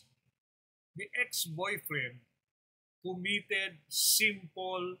 yes, the ex-boyfriend committed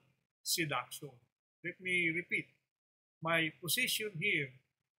simple seduction. Let me repeat. My position here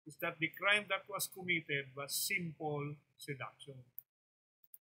is that the crime that was committed was simple seduction.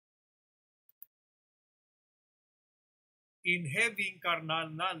 In having carnal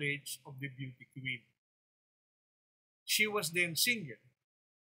knowledge of the beauty queen. She was then single,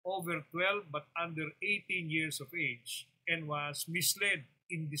 over 12 but under 18 years of age, and was misled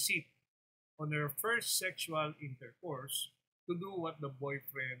in deceit on her first sexual intercourse to do what the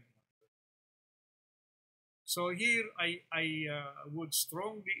boyfriend wanted. So here I would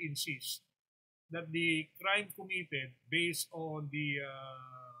strongly insist that the crime committed based on the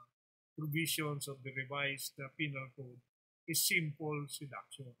provisions of the revised penal code is simple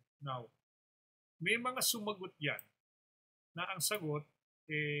seduction. Now, may mga sumagot yan na ang sagot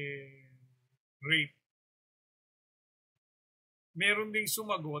rape. Meron ding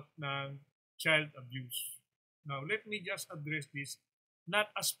sumagot ng child abuse. Now, let me just address this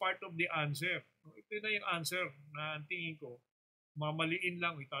not as part of the answer. Ito na yung answer na ang tingin ko, mamaliin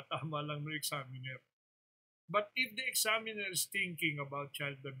lang, itatama lang ng examiner. But if the examiner is thinking about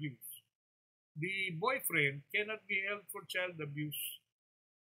child abuse, the boyfriend cannot be held for child abuse.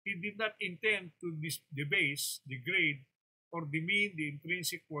 He did not intend to debase, degrade, or demean the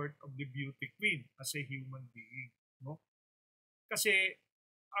intrinsic worth of the beauty queen as a human being. No? Kasi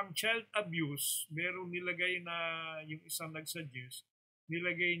ang child abuse, merong nilagay na yung isang nagsuggest,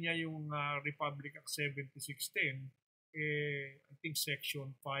 nilagay niya yung Republic Act 7610, I think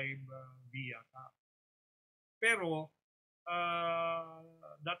Section 5B yata. Pero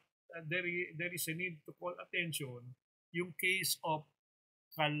there is a need to call attention yung case of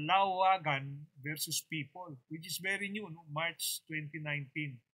Kalawagan versus People, which is very new, no? March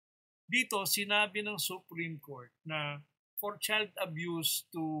 2019. Dito, sinabi ng Supreme Court na for child abuse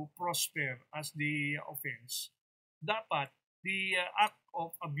to prosper as the offense, dapat the act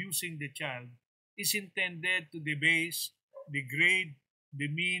of abusing the child is intended to debase, degrade,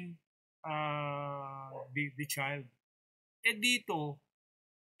 demean the child. Dito,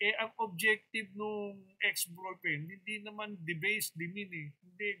 ang objective nung ex-boyfriend, hindi naman debase, demean eh.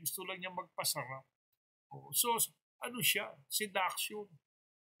 Hindi, gusto lang niya magpasarap. So, ano siya? Seduction.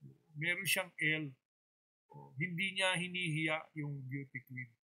 Meron siyang L. Hindi niya hinihiya yung beauty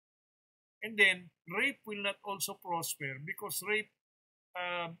queen. And then, rape will not also prosper because rape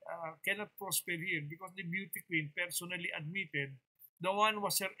cannot prosper here because the beauty queen personally admitted the one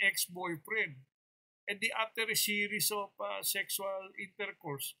was her ex-boyfriend. And after a series of sexual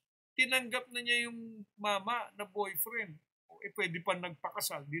intercourse, tinanggap na niya yung mama na boyfriend. Pwede pa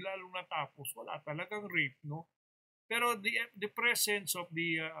nagpakasal, di lalong natapos. Wala talagang rape, no? Pero the presence of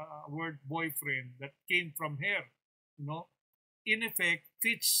the word boyfriend that came from her, no, in effect,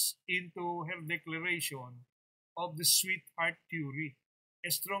 fits into her declaration of the sweetheart theory, a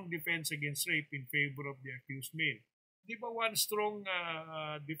strong defense against rape in favor of the accused male. Di ba one strong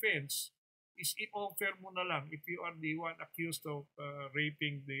defense is i-offer mo na lang if you are the one accused of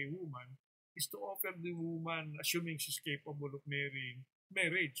raping the woman, is to offer the woman, assuming she's capable of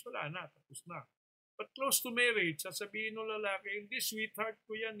marriage. Wala na, tapos na. But close to marriage, sasabihin ng lalaki, hindi, sweetheart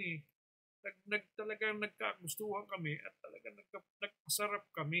ko yan eh. Talagang nagkagustuhan kami at talagang nagpasarap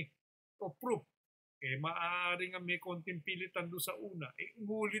kami. O proof. Maaari nga may konting pilitan doon sa una.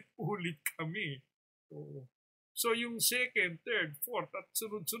 Umulit-ulit kami. So yung second, third, fourth, at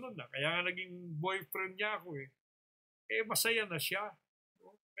sunod-sunod na. Kaya nga naging boyfriend niya ako eh. Masaya na siya.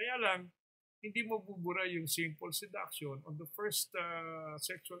 Kaya lang, hindi mo bubura yung simple seduction on the first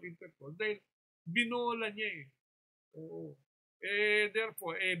sexual intercourse dahil binola niya eh.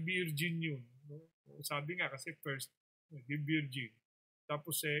 Therefore, virgin yun. No? Sabi nga kasi first, the virgin.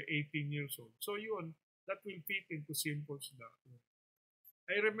 Tapos 18 years old. So yun, that will fit into simple seduction.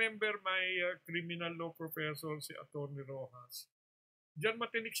 I remember my criminal law professor, si Atty. Rojas. Diyan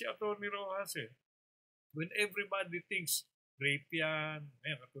matinik si Atty. Rojas eh. When everybody thinks rape yan,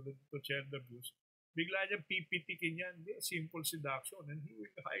 katulad ito child abuse, bigla niya pipitikin yan, simple seduction, and he will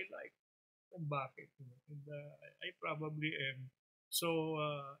highlight kung bakit. And I probably am so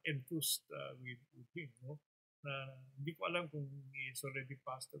enthused with him. No? Na hindi ko alam kung he is already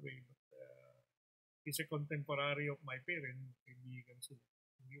passed away, but he's a contemporary of my parent, kaibigan sila.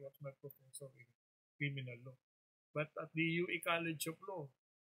 He was my professor in criminal law. But at the UE College of Law,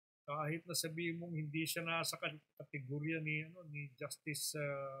 kahit na sabihin mong hindi siya nasa kategorya ni Justice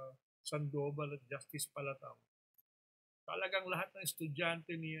Sandoval at Justice Palatao, talagang lahat ng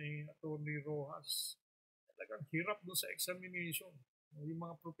estudyante ni Atty. Rojas talagang hirap doon sa examination. Yung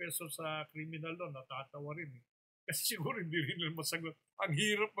mga professor sa criminal law natatawa rin eh. Kasi siguro hindi rin nila masagot. Ang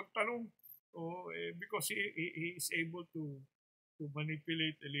hirap magtanong because he is able to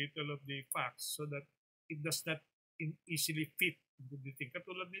manipulate a little of the facts so that it does not easily fit into the thing.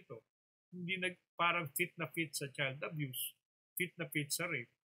 Katulad nito, hindi parang fit na fit sa child abuse, fit na fit sa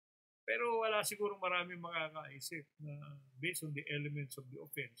rape. Pero wala siguro maraming makakaisip na based on the elements of the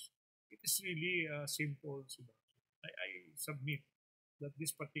offense, it is really simple seduction. I submit that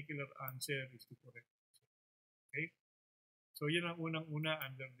this particular answer is the correct answer. Okay? So yun ang unang-una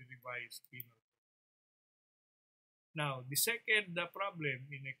under the revised penal code. Now, the second problem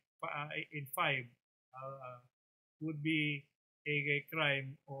in 5 would be a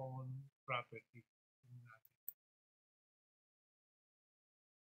crime on property.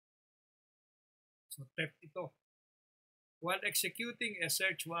 So, theft ito. While executing a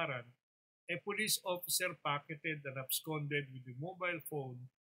search warrant, a police officer pocketed and absconded with the mobile phone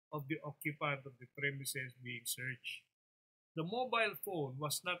of the occupant of the premises being searched. The mobile phone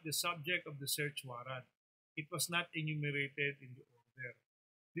was not the subject of the search warrant. It was not enumerated in the order. Pareter.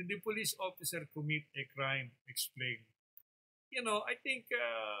 Did the police officer commit a crime? Explain. I think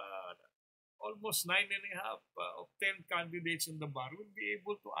almost 9.5 of 10 candidates on the bar would be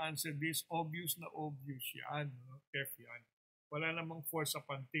able to answer this. Obvious na obvious yan. No? Theft yan. Wala namang force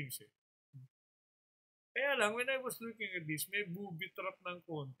upon things eh. Kaya lang, when I was looking at this, may booby trap ng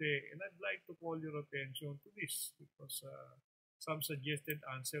konti. And I'd like to call your attention to this because some suggested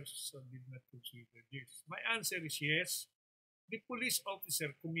answers did not consider this. My answer is yes. The police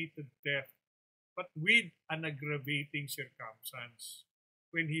officer committed theft, but with an aggravating circumstance.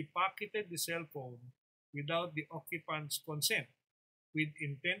 When he pocketed the cell phone without the occupant's consent, with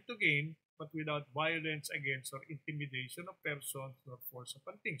intent to gain, but without violence against or intimidation of persons or force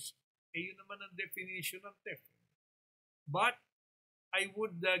upon things. Yun naman ang definition ng theft. But I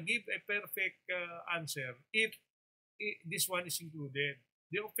would give a perfect answer if this one is included.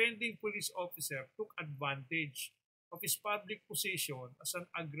 The offending police officer took advantage of his public position as an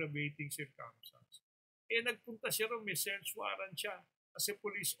aggravating circumstance. Nagpunta siya rin, may search warrant siya as a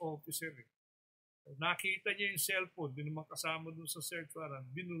police officer. Nakita niya yung cellphone, di naman kasama dun sa search warrant,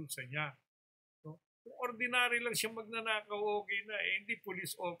 binulsa niya. Kung ordinary lang siya magnanakaw, okay na. Hindi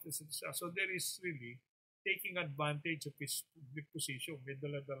police officer siya. So there is really taking advantage of his public position. May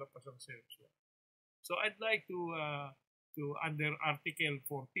dala-dala pa siyang search warrant. So I'd like to under Article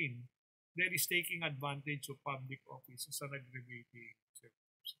 14, there is taking advantage of public office as an aggravating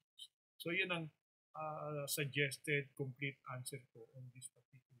circumstance. So yun ang suggested complete answer ko on this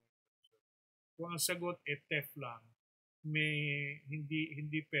particular question. Kung ang sagot theft lang, may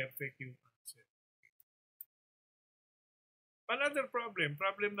hindi perfect yung answer. Another problem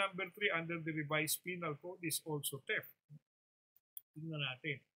number 3 under the revised penal code is also theft. Tingnan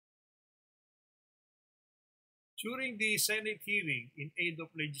natin. During the Senate hearing in aid of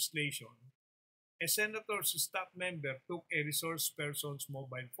legislation, a senator's staff member took a resource person's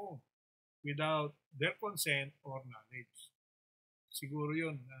mobile phone without their consent or knowledge. Siguro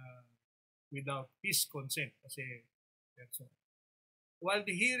yun, without his consent kasi person. While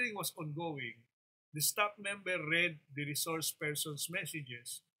the hearing was ongoing, the staff member read the resource person's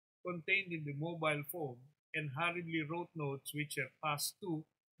messages contained in the mobile phone and hurriedly wrote notes which were passed to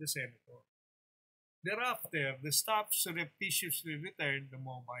the senator. Thereafter, the staff surreptitiously returned the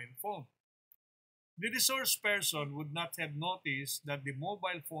mobile phone. The resource person would not have noticed that the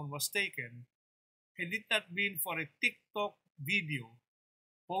mobile phone was taken had it not been for a TikTok video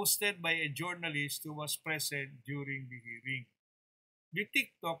posted by a journalist who was present during the hearing. The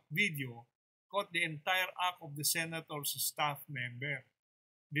TikTok video caught the entire act of the senator's staff member.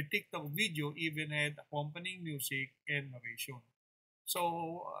 The TikTok video even had accompanying music and narration.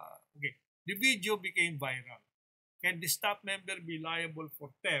 So, the video became viral. Can the staff member be liable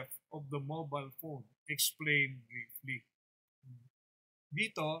for theft of the mobile phone? Explain briefly.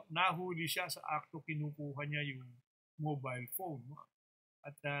 Dito, nahuli siya sa akto, kinukuha niya yung mobile phone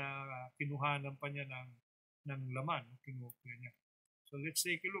at kinuhanan pa niya ng laman, kinukya niya. So let's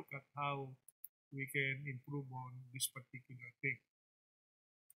take a look at how we can improve on this particular thing.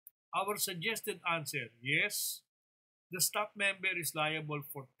 Our suggested answer, yes, the staff member is liable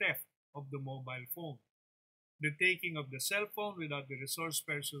for theft of the mobile phone. The taking of the cell phone without the resource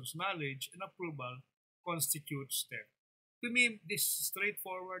person's knowledge and approval constitutes theft. To me, this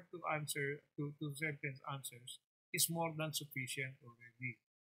straightforward to sentence answers is more than sufficient already.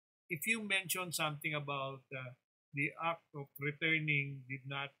 If you mention something about the act of returning did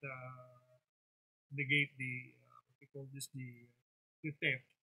not negate the theft,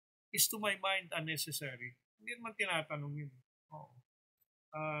 is to my mind unnecessary. Hindi naman tinatanong yun.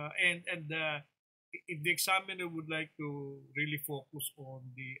 And if the examiner would like to really focus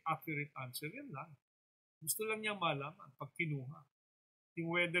on the accurate answer, yun lang. Gusto lang niya malaman pag kinuha.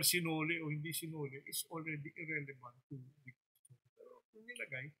 Yung whether sinuli o hindi sinuli is already irrelevant to the question. Pero kung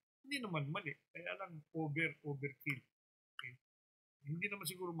nilagay, hindi naman mali. Kaya lang overkill. Okay? Hindi naman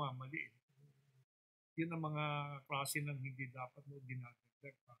siguro mamali. Yun ang mga klase ng hindi dapat mo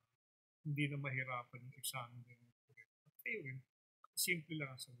dinadagdag para hindi na mahirapan yung examiner. Ayun, simple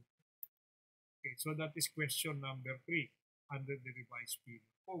lang ang sagot. Okay, so that is question number 3 under the revised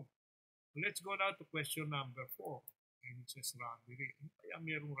penal code. Let's go now to question number 4. And it says robbery. Kaya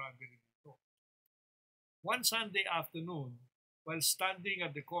mayroong robbery dito. One Sunday afternoon, while standing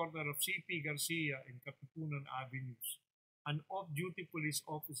at the corner of C.P. Garcia and Katipunan Avenues, an off-duty police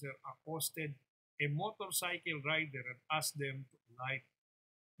officer accosted a motorcycle rider and asked them to alight.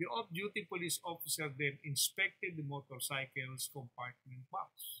 The off-duty police officer then inspected the motorcycle's compartment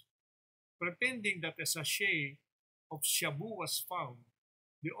box. Pretending that a sachet of shabu was found,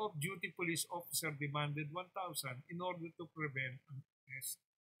 the off-duty police officer demanded 1,000 in order to prevent an arrest.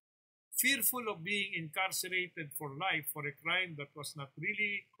 Fearful of being incarcerated for life for a crime that was not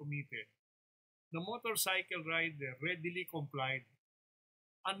really committed, the motorcycle rider readily complied.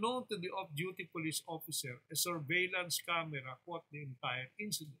 Unknown to the off-duty police officer, a surveillance camera caught the entire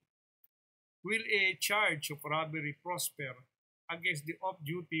incident. Will a charge of robbery prosper against the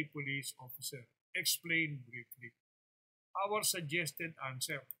off-duty police officer? Explain briefly. Our suggested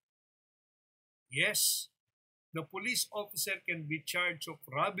answer: yes, the police officer can be charged of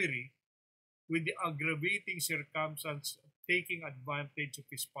robbery with the aggravating circumstance of taking advantage of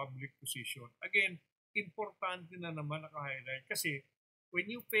his public position. Again, importante na naman naka-highlight kasi when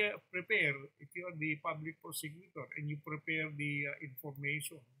you prepare, if you are the public prosecutor and you prepare the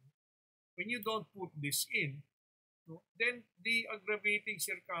information, when you don't put this in, no, then the aggravating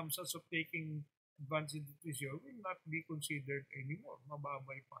circumstance of taking advantage of position will not be considered anymore.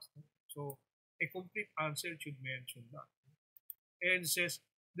 Mababypass na. So, a complete answer should mention that. And says,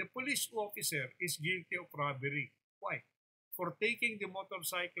 the police officer is guilty of robbery. Why? For taking the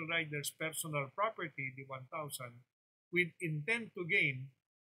motorcycle rider's personal property, the 1,000, with intent to gain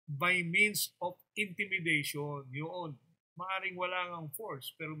by means of intimidation. Yun. Maaring wala ngang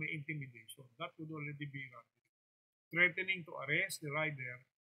force, pero may intimidation. That would already be robbery. Threatening to arrest the rider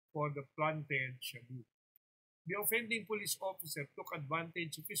for the planted shabu. The offending police officer took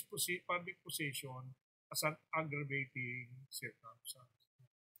advantage of his public possession as an aggravating circumstance.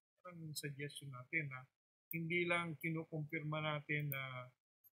 Ang suggestion natin na hindi lang kinukumpirma natin na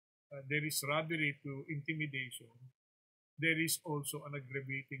there is robbery to intimidation, there is also an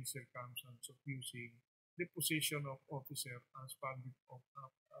aggravating circumstance of using the position of officer as public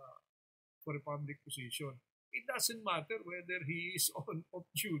for a public position. It doesn't matter whether he is on off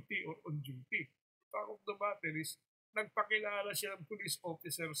duty or on duty. The fact of the matter is, nagpakilala siya ng police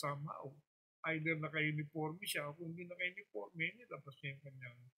officer somehow. Either naka-uniforme siya o kung hindi naka-uniforme, nilabas niya yung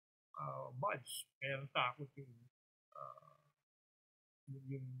kanyang badge. Kaya natakot yung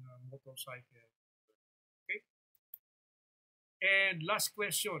motorcycle. Okay? And last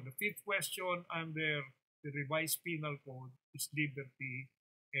question, the fifth question under the revised penal code is liberty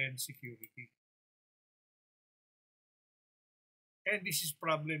and security. And this is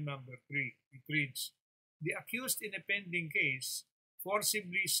problem number 3. It reads, the accused in a pending case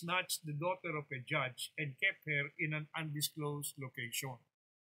forcibly snatched the daughter of a judge and kept her in an undisclosed location.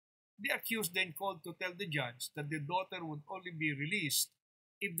 The accused then called to tell the judge that the daughter would only be released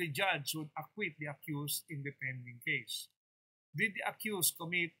if the judge would acquit the accused in the pending case. Did the accused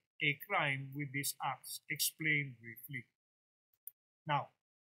commit a crime with these acts? Explain briefly. Now,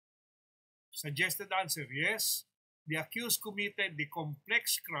 suggested answer, yes. The accused committed the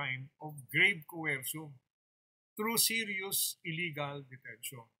complex crime of grave coercion through serious illegal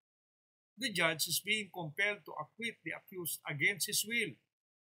detention. The judge is being compelled to acquit the accused against his will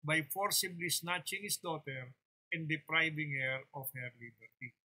by forcibly snatching his daughter and depriving her of her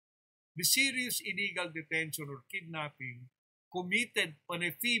liberty. The serious illegal detention or kidnapping committed on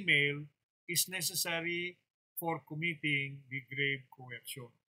a female is necessary for committing the grave coercion.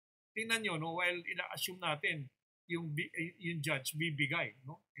 Tingnan nyo, no, while ina-assume natin yung judge bibigay,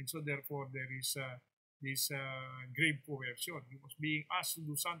 no? And so therefore there is this grave coercion. He was being asked to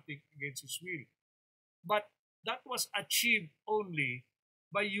do something against his will. But that was achieved only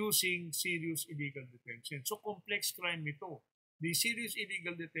by using serious illegal detention. So complex crime ito. The serious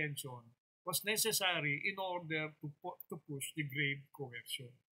illegal detention was necessary in order to push the grave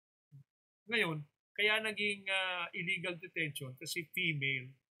coercion. Ngayon, kaya naging illegal detention kasi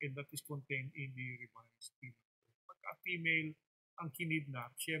female, and that is contained in the revised penal. Female ang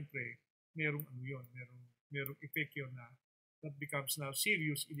kinidnap, syempre, merong effect yun na that becomes now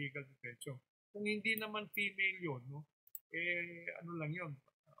serious illegal detention. Kung hindi naman female yun, no, ano lang yun,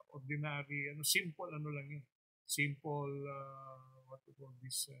 ordinary, simple lang yun. Simple, what to call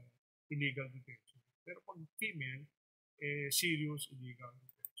this, illegal detention. Pero pag female, serious illegal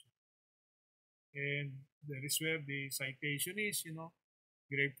detention. And there is where the citation is,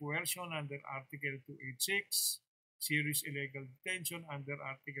 grave coercion under Article 286, serious illegal detention under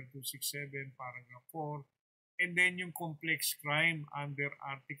Article 267, Paragraph 4, and then yung complex crime under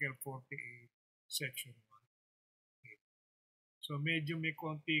Article 48, Section 1. Okay. So medyo may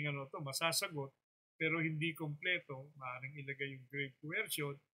konting masasagot, pero hindi kompleto, maaaring ilagay yung grave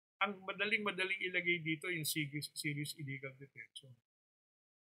coercion. Ang madaling ilagay dito yung serious illegal detention.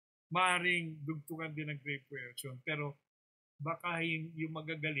 Maaaring dugtungan din ng grave coercion, pero baka yung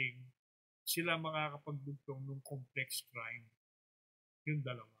magagaling, sila makakapagdugtong ng complex crime. Yung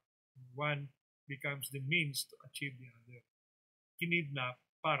dalawa. One becomes the means to achieve the other. Kinidnap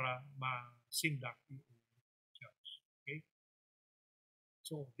para masindak yung charge. Okay?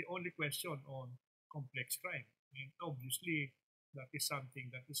 So, the only question on complex crime. And obviously, that is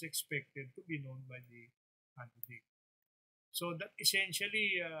something that is expected to be known by the candidate. So, that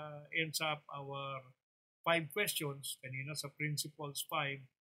essentially ends up our 5 questions. Kanina sa Principles 5,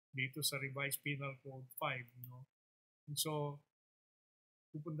 dito sa Revised Penal Code 5. No? And so,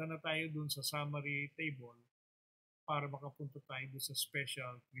 pupunta na tayo dun sa summary table para makapunta tayo dun sa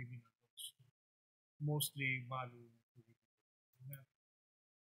special criminal laws. Mostly MALUM.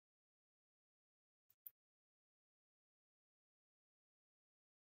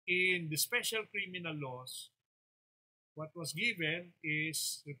 In the special criminal laws, what was given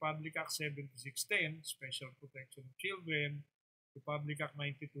is Republic Act 7610, Special Protection of Children, Republic Act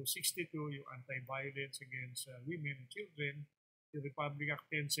 9262, yung Anti-Violence Against Women and Children, the Republic Act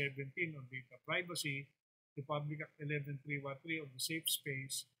 1017 on data privacy, Republic Act 11313 on the safe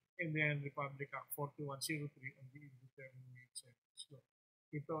space, and then Republic Act 4103 on the indeterminate sentence law.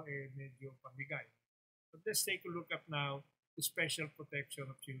 Ito medyo pamigay. But let's take a look at now the special protection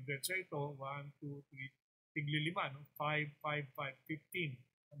of children. So ito, 1, 2, 3, tigli-5, no? 5, 5, 5,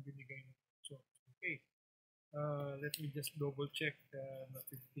 15 ang binigay na. So, okay. Let me just double check na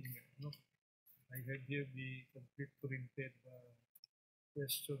 15 yan. No? I have here the complete printed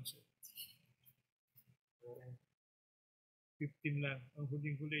questions. So, 15 lang. Ang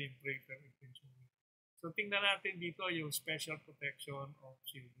huling-huli yung PRAETER intentionally. So, tingnan natin dito yung special protection of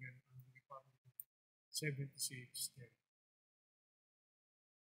children under Republic 7610.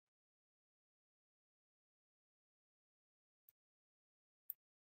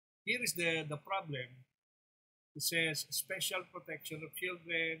 Here is the problem. It says special protection of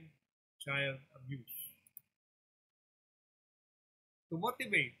children, child abuse. To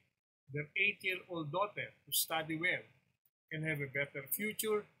motivate their 8-year-old daughter to study well and have a better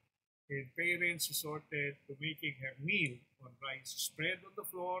future, and parents resorted to making her kneel on rice spread on the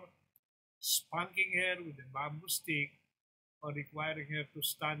floor, spanking her with a bamboo stick, or requiring her to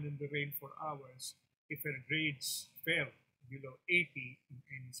stand in the rain for hours if her grades fell below 80 in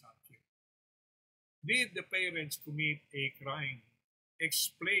any subject. Did the parents commit a crime?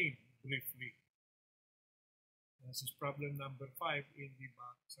 Explain briefly. This is problem number 5 in the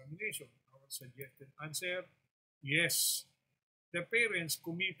mock examination. Our suggested answer, yes. The parents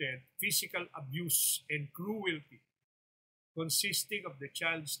committed physical abuse and cruelty, consisting of the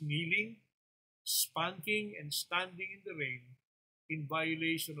child's kneeling, spanking, and standing in the rain in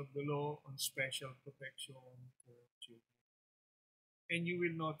violation of the law on special protection for children. And you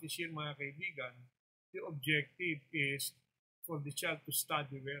will notice here, mga kaibigan, the objective is for the child to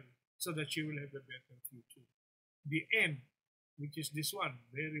study well so that she will have a better future. The end, which is this one,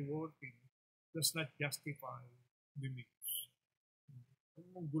 very working, does not justify the means. Huwag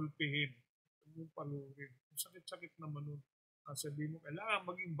mong gulpihin, huwag mong palurin. Sakit-sakit naman nun. Sabihin mo, kailangan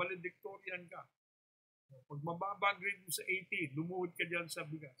maging valedictorian ka. Pag mababa grade mo sa 80, lumuhod ka dyan sa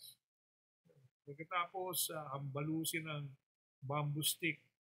bigas. Pagkatapos, hambalusin ng bamboo stick,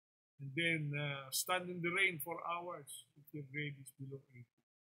 and then stand in the rain for hours if your grade is below 80.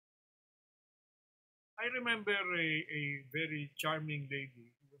 I remember a very charming lady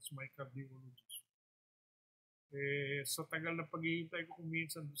who was my cardiologist. Sa tagal na paghihintay ko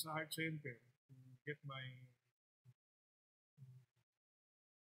kuminsan sa heart center to get my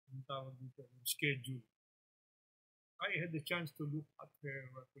schedule, I had the chance to look at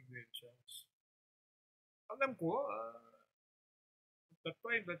her credentials. Alam ko, at that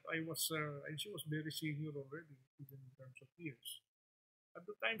time that I was, and she was very senior already, even in terms of years. At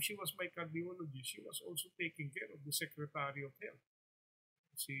the time she was my cardiologist, she was also taking care of the Secretary of Health.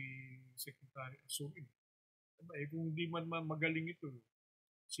 Si Secretary Asumi. Diba, kung hindi man magaling ito,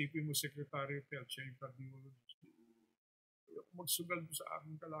 sipin mo Secretary of Health, siya yung cardiologist. Ako magsugal sa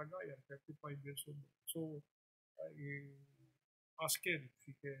aking kalagayan, 35 years old. So, I asked her if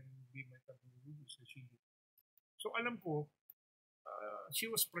she can be my cardiologist. So, alam ko,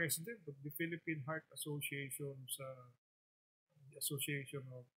 she was president of the Philippine Heart Association the Association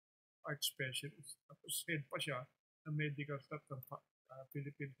of Heart Specialists. Tapos head pa siya ng medical staff ng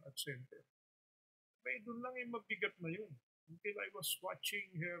Philippine Heart Center. May doon lang yung mabigat na yun. Until I was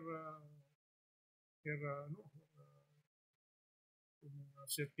watching her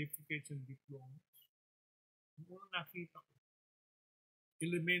certificates and diplomas. Yung unang nakita ko,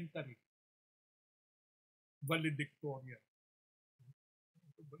 elementary, valedictorian.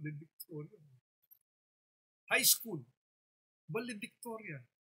 Valedictorian. High school, valedictorian.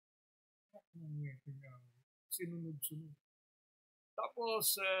 Sinunod-sunod.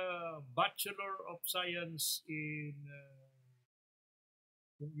 Tapos, Bachelor of Science in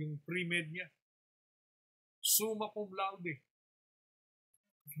yung pre-med niya. Summa cum laude.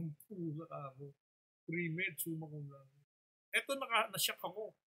 Yung pusa ako. Pre-med, summa cum laude. Eto, nasyak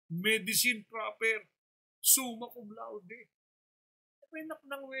ako. Medicine proper. Summa cum laude. May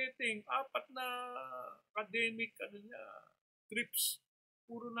ng waiting. 4 na academic trips.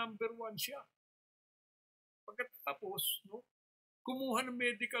 Puro number 1 siya. Pagkatapos, no, kumuha ng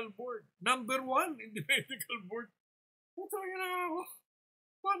medical board. Number 1 in the medical board. Puta na ako.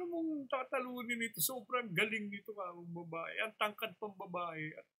 Paano mong tatalunin ito? Sobrang galing nito ang babae. Ang tangkad pang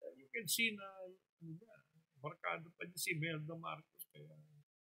babae. At you can see na markado pa niya si Melda Marcos. Kaya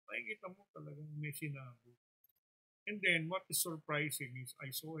makikita mo talagang may sinabi. And then, what is surprising is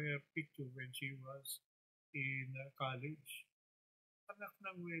I saw her picture when she was in college. Anak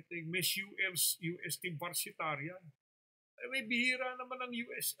ng waiting, Miss UST Varsitarian. Ay, may bihira naman ang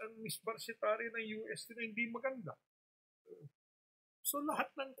Miss Varsitarian ng UST na hindi maganda. So, lahat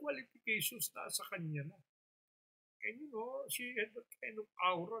ng qualifications nasa kanya na. And you know, she had that kind of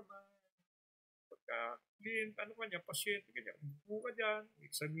aura na pagka pasyente ka niya, upo ka dyan,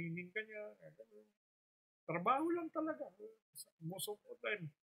 examining ka niya, trabaho lang talaga. Most of the time,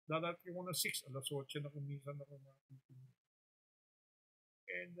 dadating ko na 6, 8 na kuminsan ako makikita.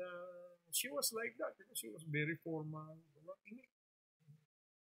 And she was like that. You know, she was very formal.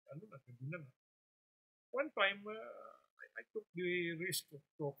 One time, I took the risk of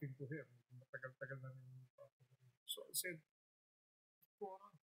talking to her. Matagal-tagal na rin. So I said,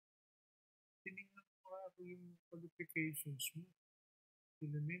 Cora, tinignan ko yung qualifications mo.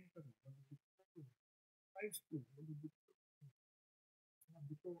 Elementary, high school,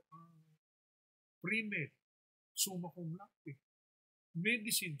 sabi ko, pre-med, summa cum laude.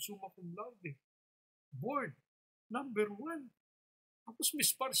 Medicine, summa cum laude. Board, number 1. Tapos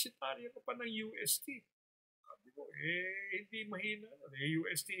Miss Varsitaria ka pa ng UST. Sabi ko, hindi mahina.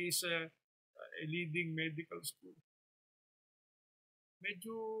 UST is a leading medical school.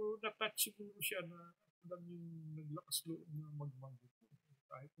 Medyo na-touch siguro siya na alam yung naglakas loob na magmanggo.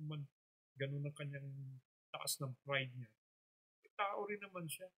 Kahit naman ganun ang kanyang taas ng pride niya. Tao rin naman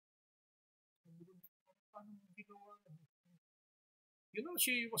siya. Paano mo ginawa? You know,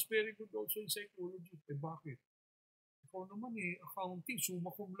 she was very good also in psychology. Bakit? Ikaw naman accounting,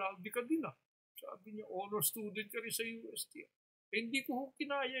 summa cum laude ka din Sabi niya, honor student ka rin sa UST. Hindi ko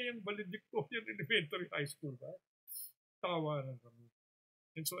kinaya yung valedictorian elementary high school. Tawa na kami.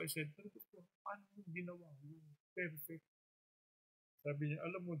 And so I said, paano mo ginawa? Perfect. Sabi niya,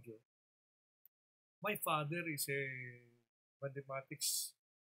 alam mo, Joe, my father is a mathematics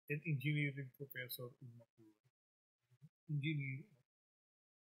and engineering professor in Macau. Engineering.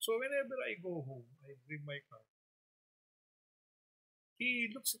 So whenever I go home, I bring my card.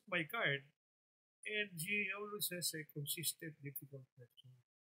 He looks at my card and he always has a consistent, difficult question.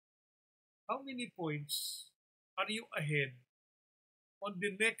 How many points are you ahead on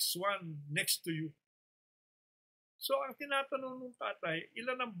the next one next to you? So, ang tinatanong ng tatay,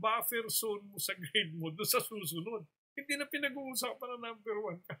 ilan ang buffer zone mo sa grade mo doon sa susunod? Hindi na pinag-uusapan na number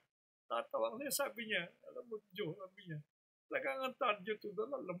 1 ka. Tatawa na sabi niya, alam mo, Joe, sabi niya, talagang ang target to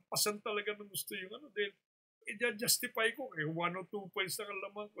doon, lampasan talaga ng gusto yung dahil i-justify ko, 1 or 2 points na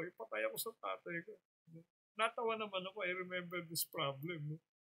kalaman ko, patay ako sa tatay ko. Natawa naman ako, I remember this problem. No?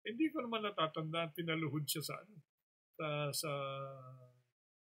 Hindi ko naman natatandaan, pinaluhod siya sa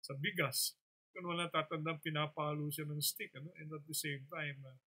sa bigas. Kung wala tatandang pinapalo siya ng stick, and at the same time,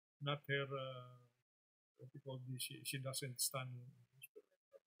 not her, what you call this, she doesn't stand.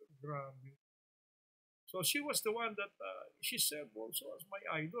 Grabe. So she was the one that she served also as my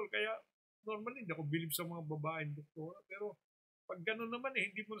idol. Kaya normally hindi ako bilib sa mga babaeng doktora, pero pag gano'n naman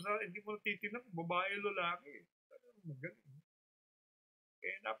hindi mo titinan kung babae o lalaki. Magaling.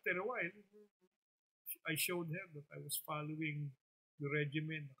 And after a while, I showed her that I was following the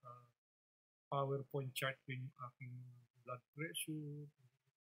regimen, PowerPoint chart ko yung aking blood pressure.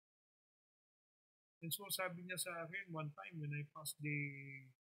 And so sabi niya sa akin, one time when I passed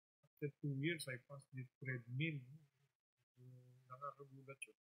after 2 years, I passed the treadmill. So, nakakagulat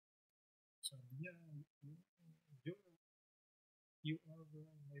yun. Sabi niya, Joe, you are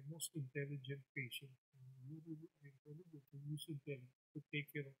my most intelligent patient. You really intelligent to use intelligence to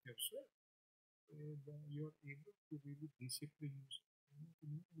take care of yourself. And you're able to really discipline yourself.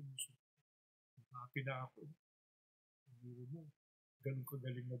 Happy na ako. Hindi mo, ganun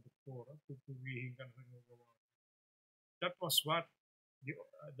kagaling na doktora, pupurihin ka na sa nagawa. That was what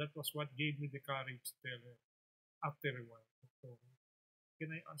gave me the courage to tell her after a while, Doctor,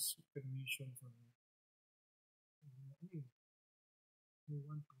 can I ask permission from you? I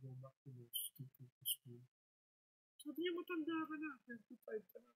want to go back to school. Sabi niya, matanda ka na,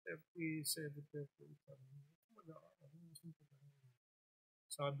 35 ka na, 37, 38 ka na. Mag-aaral,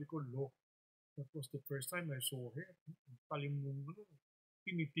 sabi ko, law. That was the first time I saw her. Talim mong ano,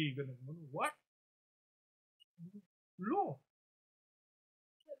 tinitigan ng ano. What? Law.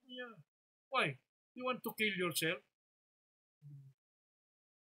 Sabi niya, why? You want to kill yourself?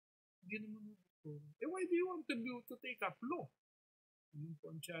 Hindi naman ito. Why do you want to take up law? Yun po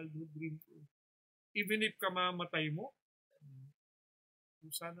ang childhood dream ko. Even if kamamatay mo,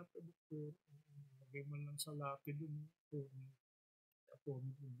 sana pa doktor, lagay man lang sa lapid dun. Ako,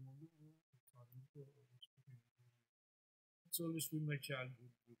 it's always been my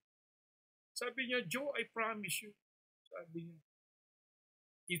childhood dream. Sabi niya, Joe, I promise you. Sabi niya,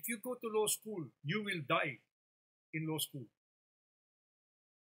 if you go to law school, you will die in law school.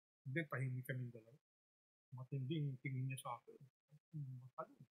 Then, tahimik kami dalawa. Matinding tingin niya sa akin.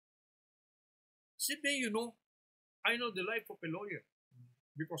 Sydney, you know, I know the life of a lawyer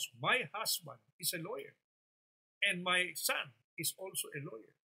because my husband is a lawyer and my son is also a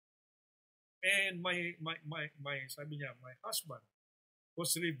lawyer. And sabi niya, my husband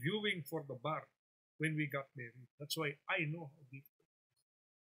was reviewing for the bar when we got married. That's why I know how difficult it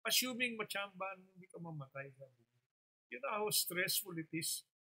is. Assuming machamban, hindi ka mamatay. You know how stressful it is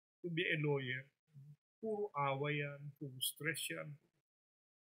to be a lawyer. Puro away yan, puro stress yan.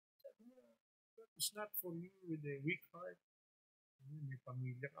 That is not for you with a weak heart. May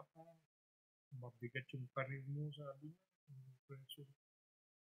pamilya ka pa. Mabigat yung karir mo, sabi niya. Pressure.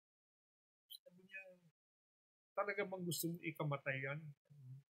 Sabi niya, talaga bang gusto mo ikamatay yan?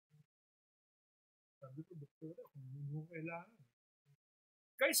 Sabi ko, doktora, kung mo kailangan.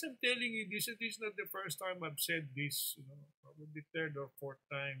 Guys, I'm telling you this, it is not the first time I've said this, probably the third or fourth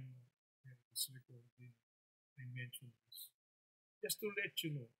time in this recording I mentioned this. Just to let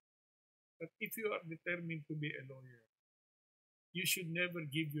you know that if you are determined to be a lawyer, you should never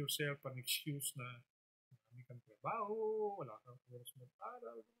give yourself an excuse na marami kang trabaho, wala kang oras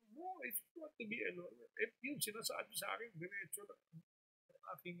mag-aral. No, if you want to be a lawyer, if yun sinasabi sa akin, diretso lang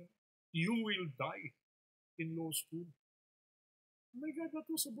aking, you will die in law school. Oh my God, that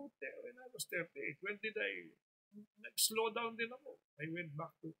was about when I was 38. When did I slow down din ako?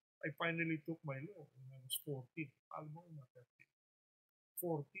 I finally took my law when I was 40. Alam mo na 30.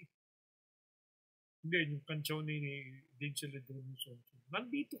 40. Hindi, yung kantsaw ni Dinsel Edronson.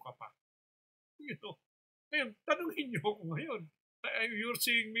 Nandito ka pa. You know? Ngayon, tanungin niyo ako ngayon. You're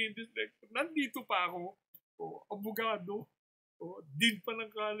seeing me in this lecture. Nandito pa ako. Abogado. Dean pa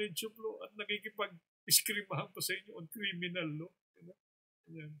ng College of Law at nakikipag-iskrimahan pa sa inyo on criminal law.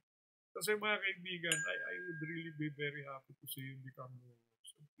 Yan. Kasi mga kaibigan, I would really be very happy to see you become lawyers.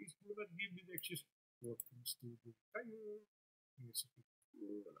 So please do not give me the excuse, working student kayo,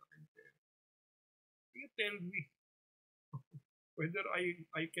 wala kayong pera. You tell me whether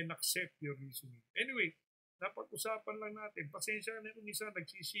I can accept your reasoning. Anyway, napag-usapan lang natin. Pasensya na kung isa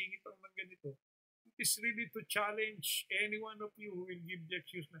nagsisingit ang ng ganito. It is really to challenge any one of you who will give the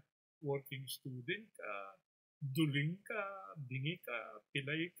excuse na working student ka, duling ka, bingi ka,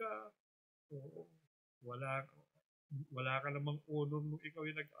 pilay ka, wala ka namang honor nung ikaw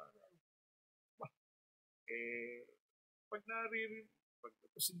yung nag-aaral. Pag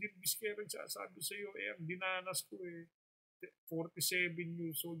si Bisquera sabi sa iyo, ang dinanas ko 47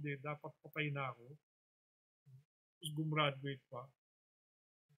 years old dapat patay na ako. Tapos gumraduate pa.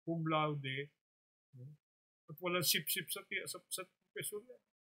 Cum laude. At walang sip-sip sa professor yan.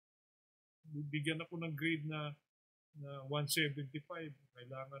 Bibigyan ako ng grade na 175.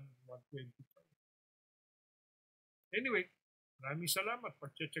 Kailangan 125. Anyway, maraming salamat.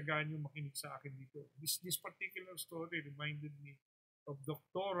 Pagtsatsagaan nyo makinig sa akin dito. This particular story reminded me of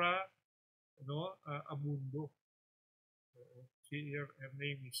Doctora Abundo. Her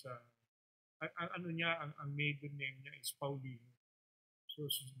name is ang maiden name niya is Paulino. So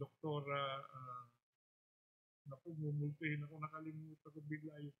si Doctora mumultuhin ako, nakalimutan ko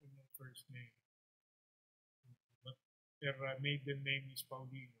bigla yung kanyang first name. But her maiden name is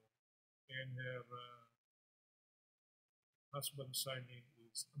Paulino and her husband's surname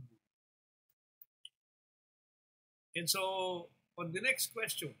is Abundo. And so, on the next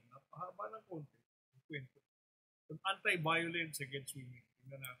question, napahaba ng konti, yung kwento. On anti-violence against women.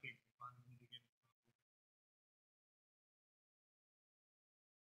 Tingnan natin kung paano binigyan ng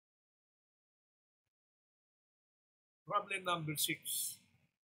problem number 6.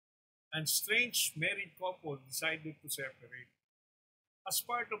 An estranged married couple decided to separate. As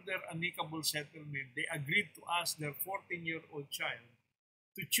part of their amicable settlement, they agreed to ask their 14-year-old child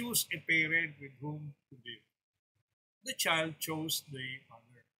to choose a parent with whom to live. The child chose the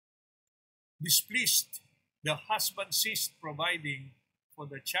mother. Displeased The husband ceased providing for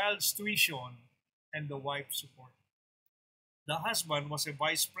the child's tuition and the wife's support. The husband was a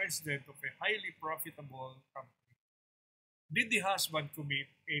vice president of a highly profitable company. Did the husband commit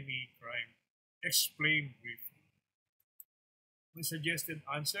any crime? Explain briefly. My suggested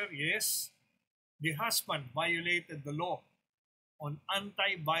answer, yes. The husband violated the law on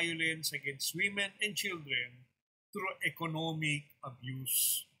anti-violence against women and children through economic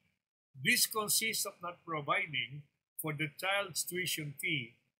abuse. This consists of not providing for the child's tuition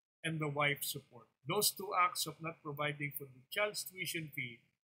fee and the wife's support. Those two acts of not providing for the child's tuition fee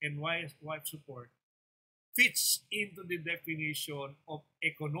and wife support fits into the definition of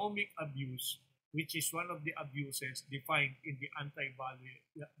economic abuse, which is one of the abuses defined in the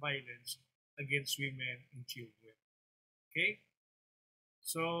anti-violence against women and children. Okay?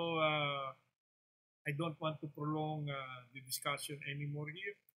 So, I don't want to prolong the discussion anymore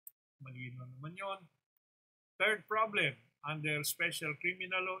here. Malino naman yon. Third problem under Special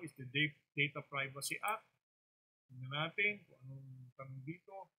Criminal Law is the Data Privacy Act. Tingnan natin kung anong tanong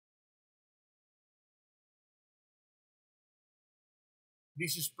dito.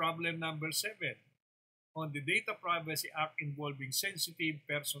 This is problem number 7 on the Data Privacy Act involving sensitive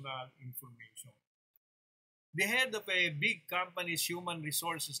personal information. The head of a big company's human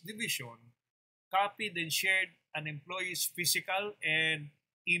resources division copied and shared an employee's physical and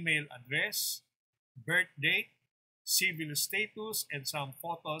email address, birth date, civil status, and some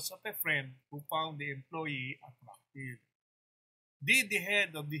photos of a friend who found the employee attractive. Did the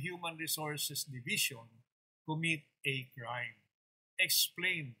head of the human resources division commit a crime?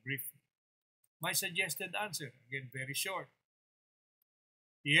 Explain briefly. My suggested answer, again, very short.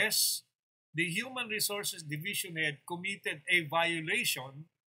 Yes, the Human Resources Division head committed a violation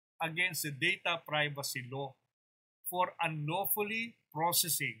against the data privacy law for unlawfully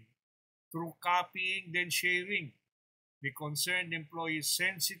processing through copying then sharing the concerned employee's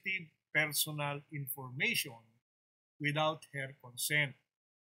sensitive personal information without her consent,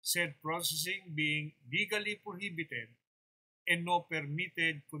 said processing being legally prohibited and no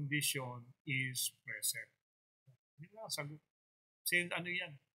permitted condition is present. Yun lang, sagot. Kasi ano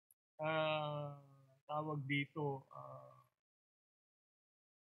yan? Tawag dito,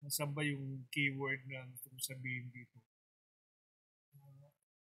 nasaan ba yung keyword na gusto kong sabihin dito?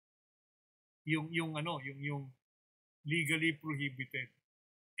 Yung legally prohibited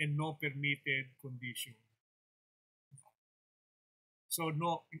and no permitted condition. So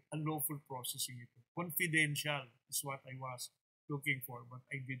no unlawful processing ito. Confidential is what I was looking for, but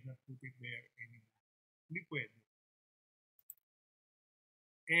I did not put it there anymore. Hindi pwede.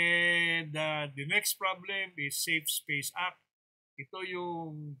 And the next problem is Safe Space Act. Ito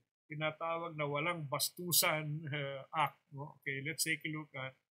yung tinatawag na walang bastusan act. No? Okay, let's take a look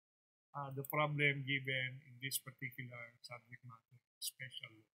at the problem given in this particular subject matter,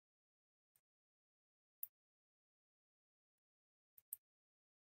 special law.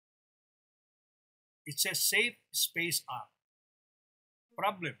 It says Safe Space Act.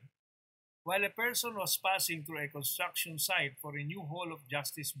 Problem. While a person was passing through a construction site for a new Hall of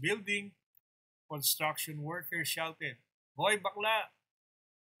Justice building, construction workers shouted, "Hoy bakla!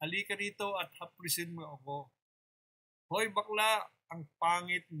 Halika dito at haprisin mo ako. Hoy bakla! Ang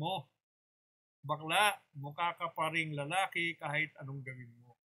pangit mo! Bakla! Mukha ka pa ring lalaki kahit anong gawin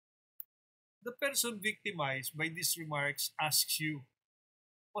mo." The person victimized by these remarks asks you,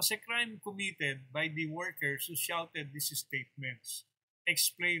 was a crime committed by the workers who shouted these statements?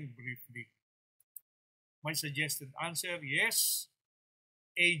 Explain briefly. My suggested answer, yes.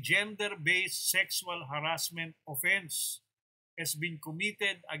 A gender-based sexual harassment offense has been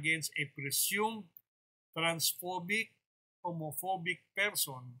committed against a presumed transphobic, homophobic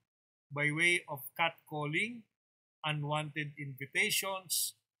person by way of catcalling, unwanted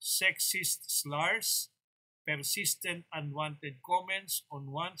invitations, sexist slurs, persistent unwanted comments on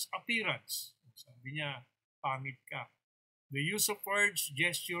one's appearance. Sabi niya, pangit ka. The use of words,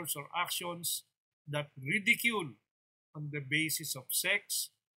 gestures, or actions that ridicule on the basis of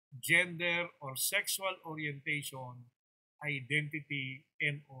sex, gender, or sexual orientation, identity,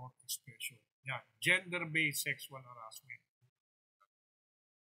 and or expression. Yeah, gender-based sexual harassment.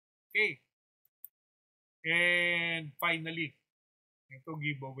 Okay. And finally, ito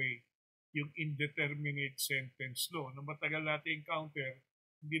giveaway, yung indeterminate sentence law na matagal natin encounter,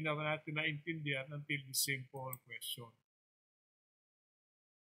 hindi na natin naintindihan until the simple question.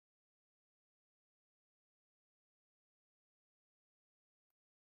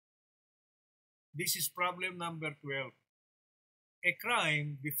 This is problem number 12. A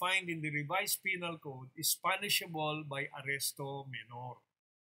crime defined in the revised penal code is punishable by arresto menor.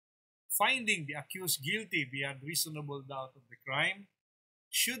 Finding the accused guilty beyond reasonable doubt of the crime,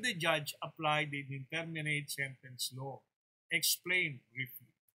 should the judge apply the indeterminate sentence law? Explain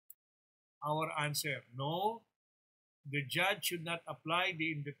briefly. Our answer, no. The judge should not apply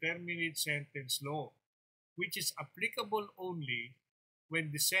the indeterminate sentence law, which is applicable only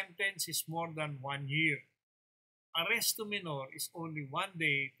when the sentence is more than 1 year. Arresto menor is only 1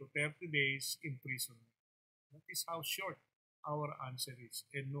 day to 30 days imprisonment. That is how short our answer is,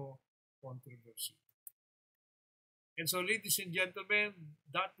 and no controversy. And so, ladies and gentlemen,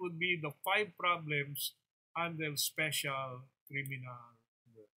 that would be the 5 problems under special criminal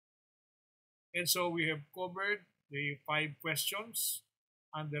law. And so we have covered the 5 questions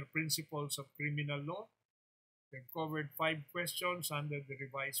under principles of criminal law. We have covered 5 questions under the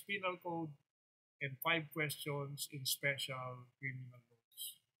revised penal code and 5 questions in special criminal laws.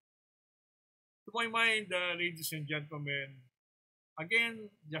 To my mind, ladies and gentlemen, again,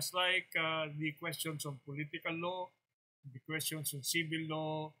 just like the questions on political law, the questions on civil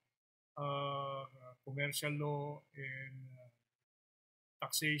law, commercial law, and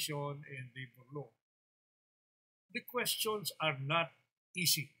taxation and labor law, the questions are not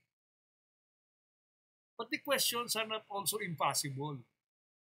easy. But the questions are not also impossible.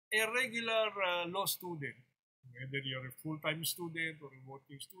 A regular law student, whether you're a full-time student or a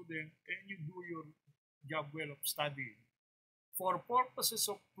working student, and you do your job well of studying, for purposes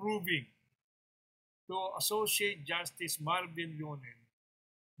of proving to Associate Justice Marvin Yonen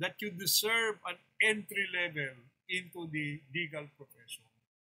that you deserve an entry level into the legal profession,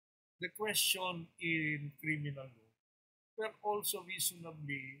 the question in criminal law were also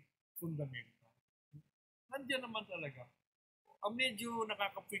reasonably fundamental. Nandiyan naman talaga. Ang medyo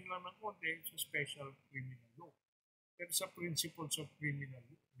nakakapwing lang ng konti sa special criminal law. Pero sa principles of criminal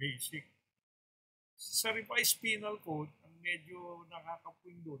law, basic. Sa revised penal code, ang medyo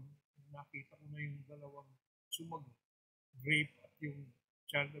nakakapwing doon, nakita ko na yung dalawang sumagot, rape at yung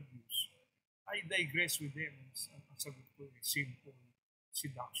child abuse. I digress with them. Ang sagot ko ay simple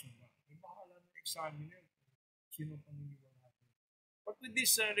seduction lang. May bahala ng examiner sino paniniwala natin. But with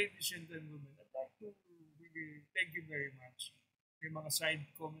this, ladies and gentlemen, I'd like to really thank you very much. May mga side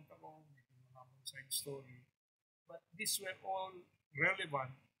comment ako, may mga side story. But these were all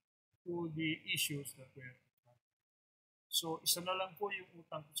relevant to the issues that were so, isa na lang po yung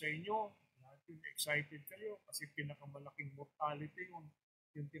utang ko sa inyo. Lahat yung excited kayo kasi pinakamalaking mortality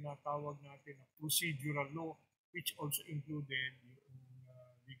yung tinatawag natin na procedural law, which also included yung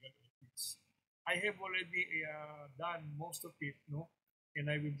legal ethics. I have already done most of it, no?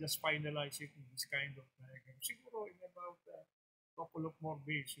 And I will just finalize it in this kind of diagram. Siguro in about a couple of more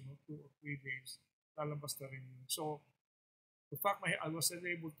days, 2 or 3 days, lalabas na rin yun. So, in fact, I was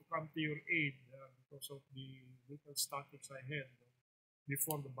unable to come to your aid because of the little statics I had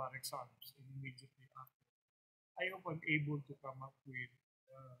before the bar exams and immediately after. I hope I'm able to come up with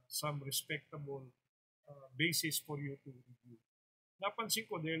some respectable basis for you to review. Napansin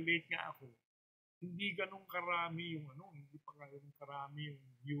ko, dahil late nga ako, hindi ganun karami yung hindi pa ganun karami yung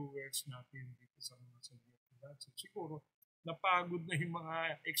viewers natin dito sa mga subject. Siguro, napagod na yung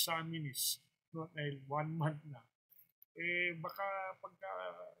mga examinees dahil 1 month na. Baka pagka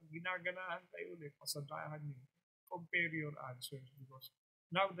ginaganahan tayo ulit, pasadahan nyo, compare your answers because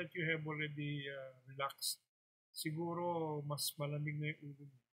now that you have already relaxed, siguro mas malamig na yung ulo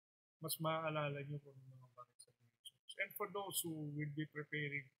nyo. Mas maaalala nyo kung mga bar examinations. And for those who will be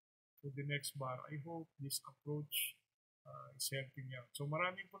preparing for the next bar, I hope this approach is helping you out. So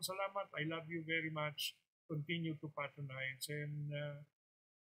maraming pong salamat. I love you very much. Continue to patronize and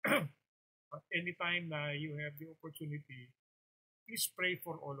at any time na you have the opportunity, please pray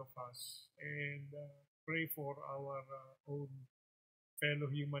for all of us and pray for our own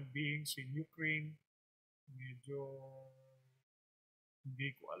fellow human beings in Ukraine. Medyo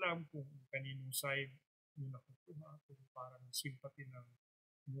hindi ko alam kung kaninong side yung nakukuha, kung parang sympathy ng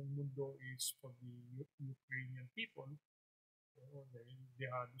mundo is for the Ukrainian people. So, dahil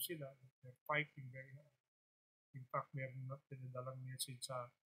dehado sila, they're fighting very hard. In fact, meron na pinadalang message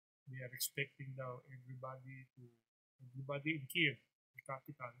sa they are expecting now everybody in Kiev, the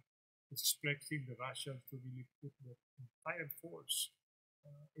capital, is expecting the Russians to really put the entire force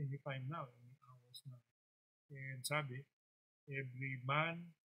anytime now, any hours now. And sabi, every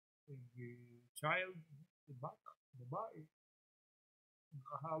man, every child, the bata, babae,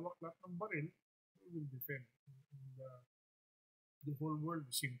 nakahawak lahat ng baril, they will defend. And the whole world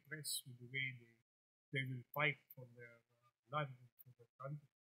is impressed with the way they will fight for their land and for their country.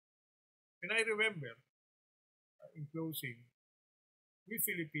 And I remember, in closing, we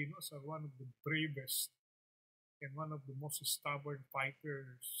Filipinos are one of the bravest and one of the most stubborn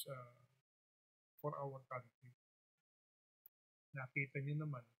fighters for our country. Nakita niyo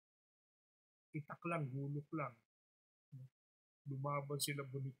naman, itak lang, gulok lang. Lumaban sila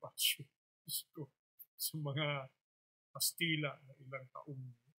Bonifacio sa mga Kastila na ilang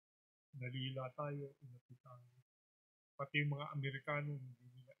taong nalila tayo, inati tayo. Pati yung mga Amerikano, hindi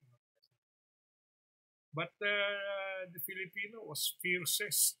nila inati. But the Filipino was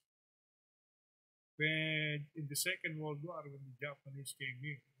fiercest when in the Second World War, when the Japanese came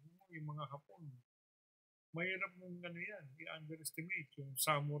in. Yung mga Hapon, mahirap mong yan, i-underestimate yung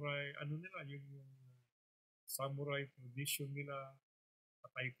samurai, yung samurai tradition nila,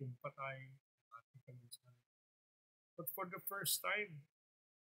 patay kung patay, but for the first time,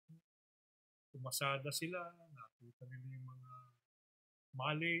 tumasada sila, nakita nila yung mga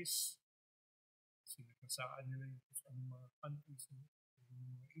Malays, sinakasaan nila yung mga countries, yung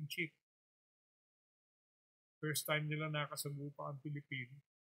mga inchik. First time nila nakasagupa ang Pilipino,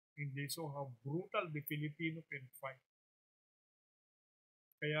 and they saw how brutal the Filipino can fight.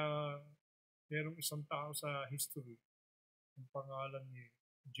 Kaya merong isang tao sa history, ang pangalan ni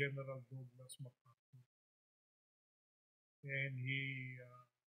General Douglas MacArthur. And he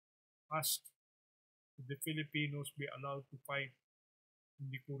asked the Filipinos be allowed to fight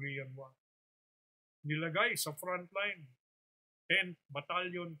in the Korean War. Nilagay sa front line, 10th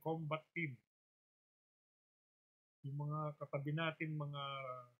Battalion Combat Team. Yung mga katabi natin, mga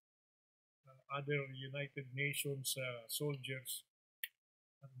other United Nations soldiers,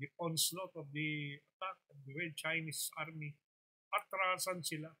 at the onslaught of the attack of the Red Chinese Army, atrasan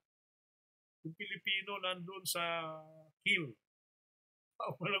sila. Yung Pilipino nandun sa hill.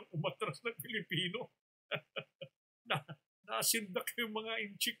 Walang umatras na Pilipino. Nasindak yung mga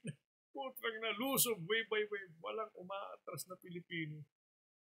inchik na putrang na lusob, way by way. Walang umaatras na Pilipino.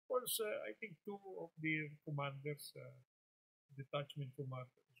 Of course, I think two of the commanders, detachment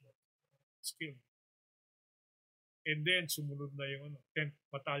commanders, skilled. And then, sumunod na yung 10th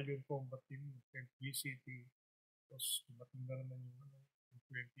Battalion Combat Team, 10th BCT. Tapos, tumating na naman yung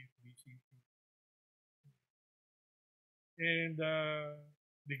 20th BCT. And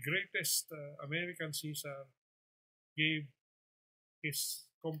the greatest American Caesar gave his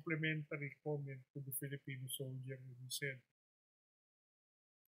complimentary comment to the Filipino soldier when he said,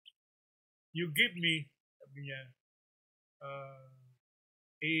 "You give me," sabi niya,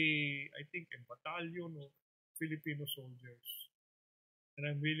 I think a battalion of Filipino soldiers, and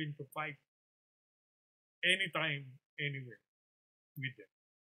I'm willing to fight anytime, anywhere with them.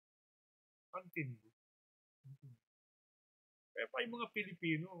 Continue. Kaya pa yung mga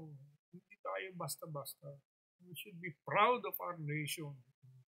Pilipino, hindi tayo basta-basta. We should be proud of our nation.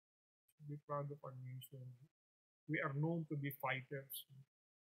 We are known to be fighters.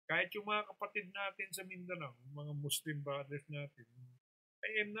 Kahit yung mga kapatid natin sa Mindanao, yung mga Muslim brothers natin,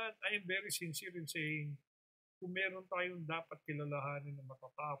 I am very sincere in saying, kung meron tayong dapat kilalahanin na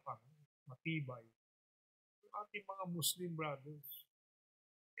matatapang, matibay, yung ating mga Muslim brothers,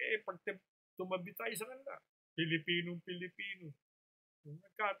 pag tumabi tayo sa kanila, Pilipinong-Pilipino. Kung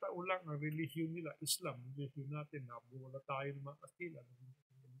nagkataon lang ang relihiyon nila, Islam, relihiyon natin, nabuwala tayo ng mga Kastila.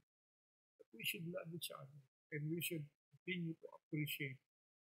 But we should love each other, and we should continue to appreciate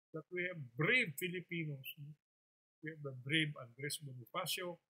that we have brave Filipinos. We have the brave Andres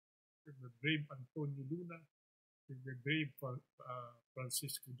Bonifacio, we have the brave Antonio Luna, we have the brave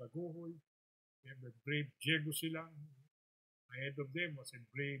Francisco Dagohoy, we have the brave Diego Silang. Ahead of them was a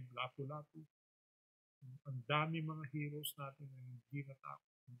brave Lapu-Lapu. Ang dami mga heroes natin na hindi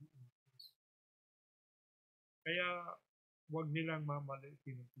natakot, hindi umalis. Kaya huwag nilang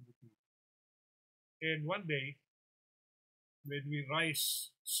mamaliitin ang Pilipinas. And one day, when we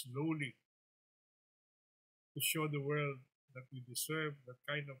rise slowly to show the world that we deserve that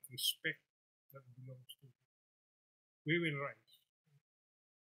kind of respect that belongs to us, we will rise.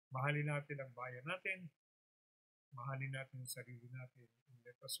 Mahalin natin ang bayan natin, mahalin natin ang sarili natin, and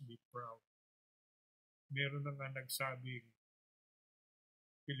let us be proud. Meron na nga nagsabing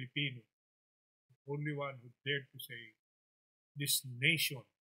Filipino, the only one who dared to say, this nation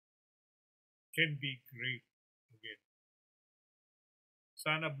can be great again.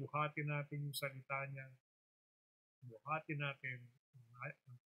 Sana buhatin natin yung salita niya, buhatin natin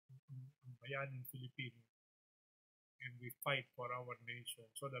ang bayaning Filipino, and we fight for our nation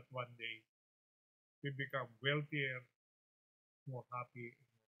so that one day we become wealthier, more happy, and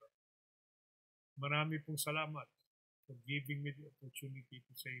more proud. Marami pong salamat for giving me the opportunity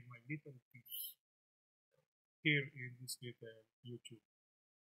to say my little piece here in this little YouTube.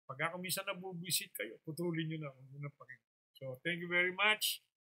 Pagka minsan nabubisit kayo, putulin nyo na kung muna pakinggan. So, thank you very much.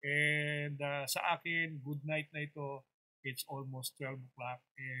 And sa akin, good night na ito. It's almost 12 o'clock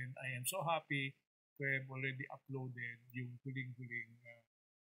and I am so happy we have already uploaded yung huling-huling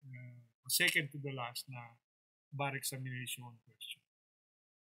second to the last na bar examination question.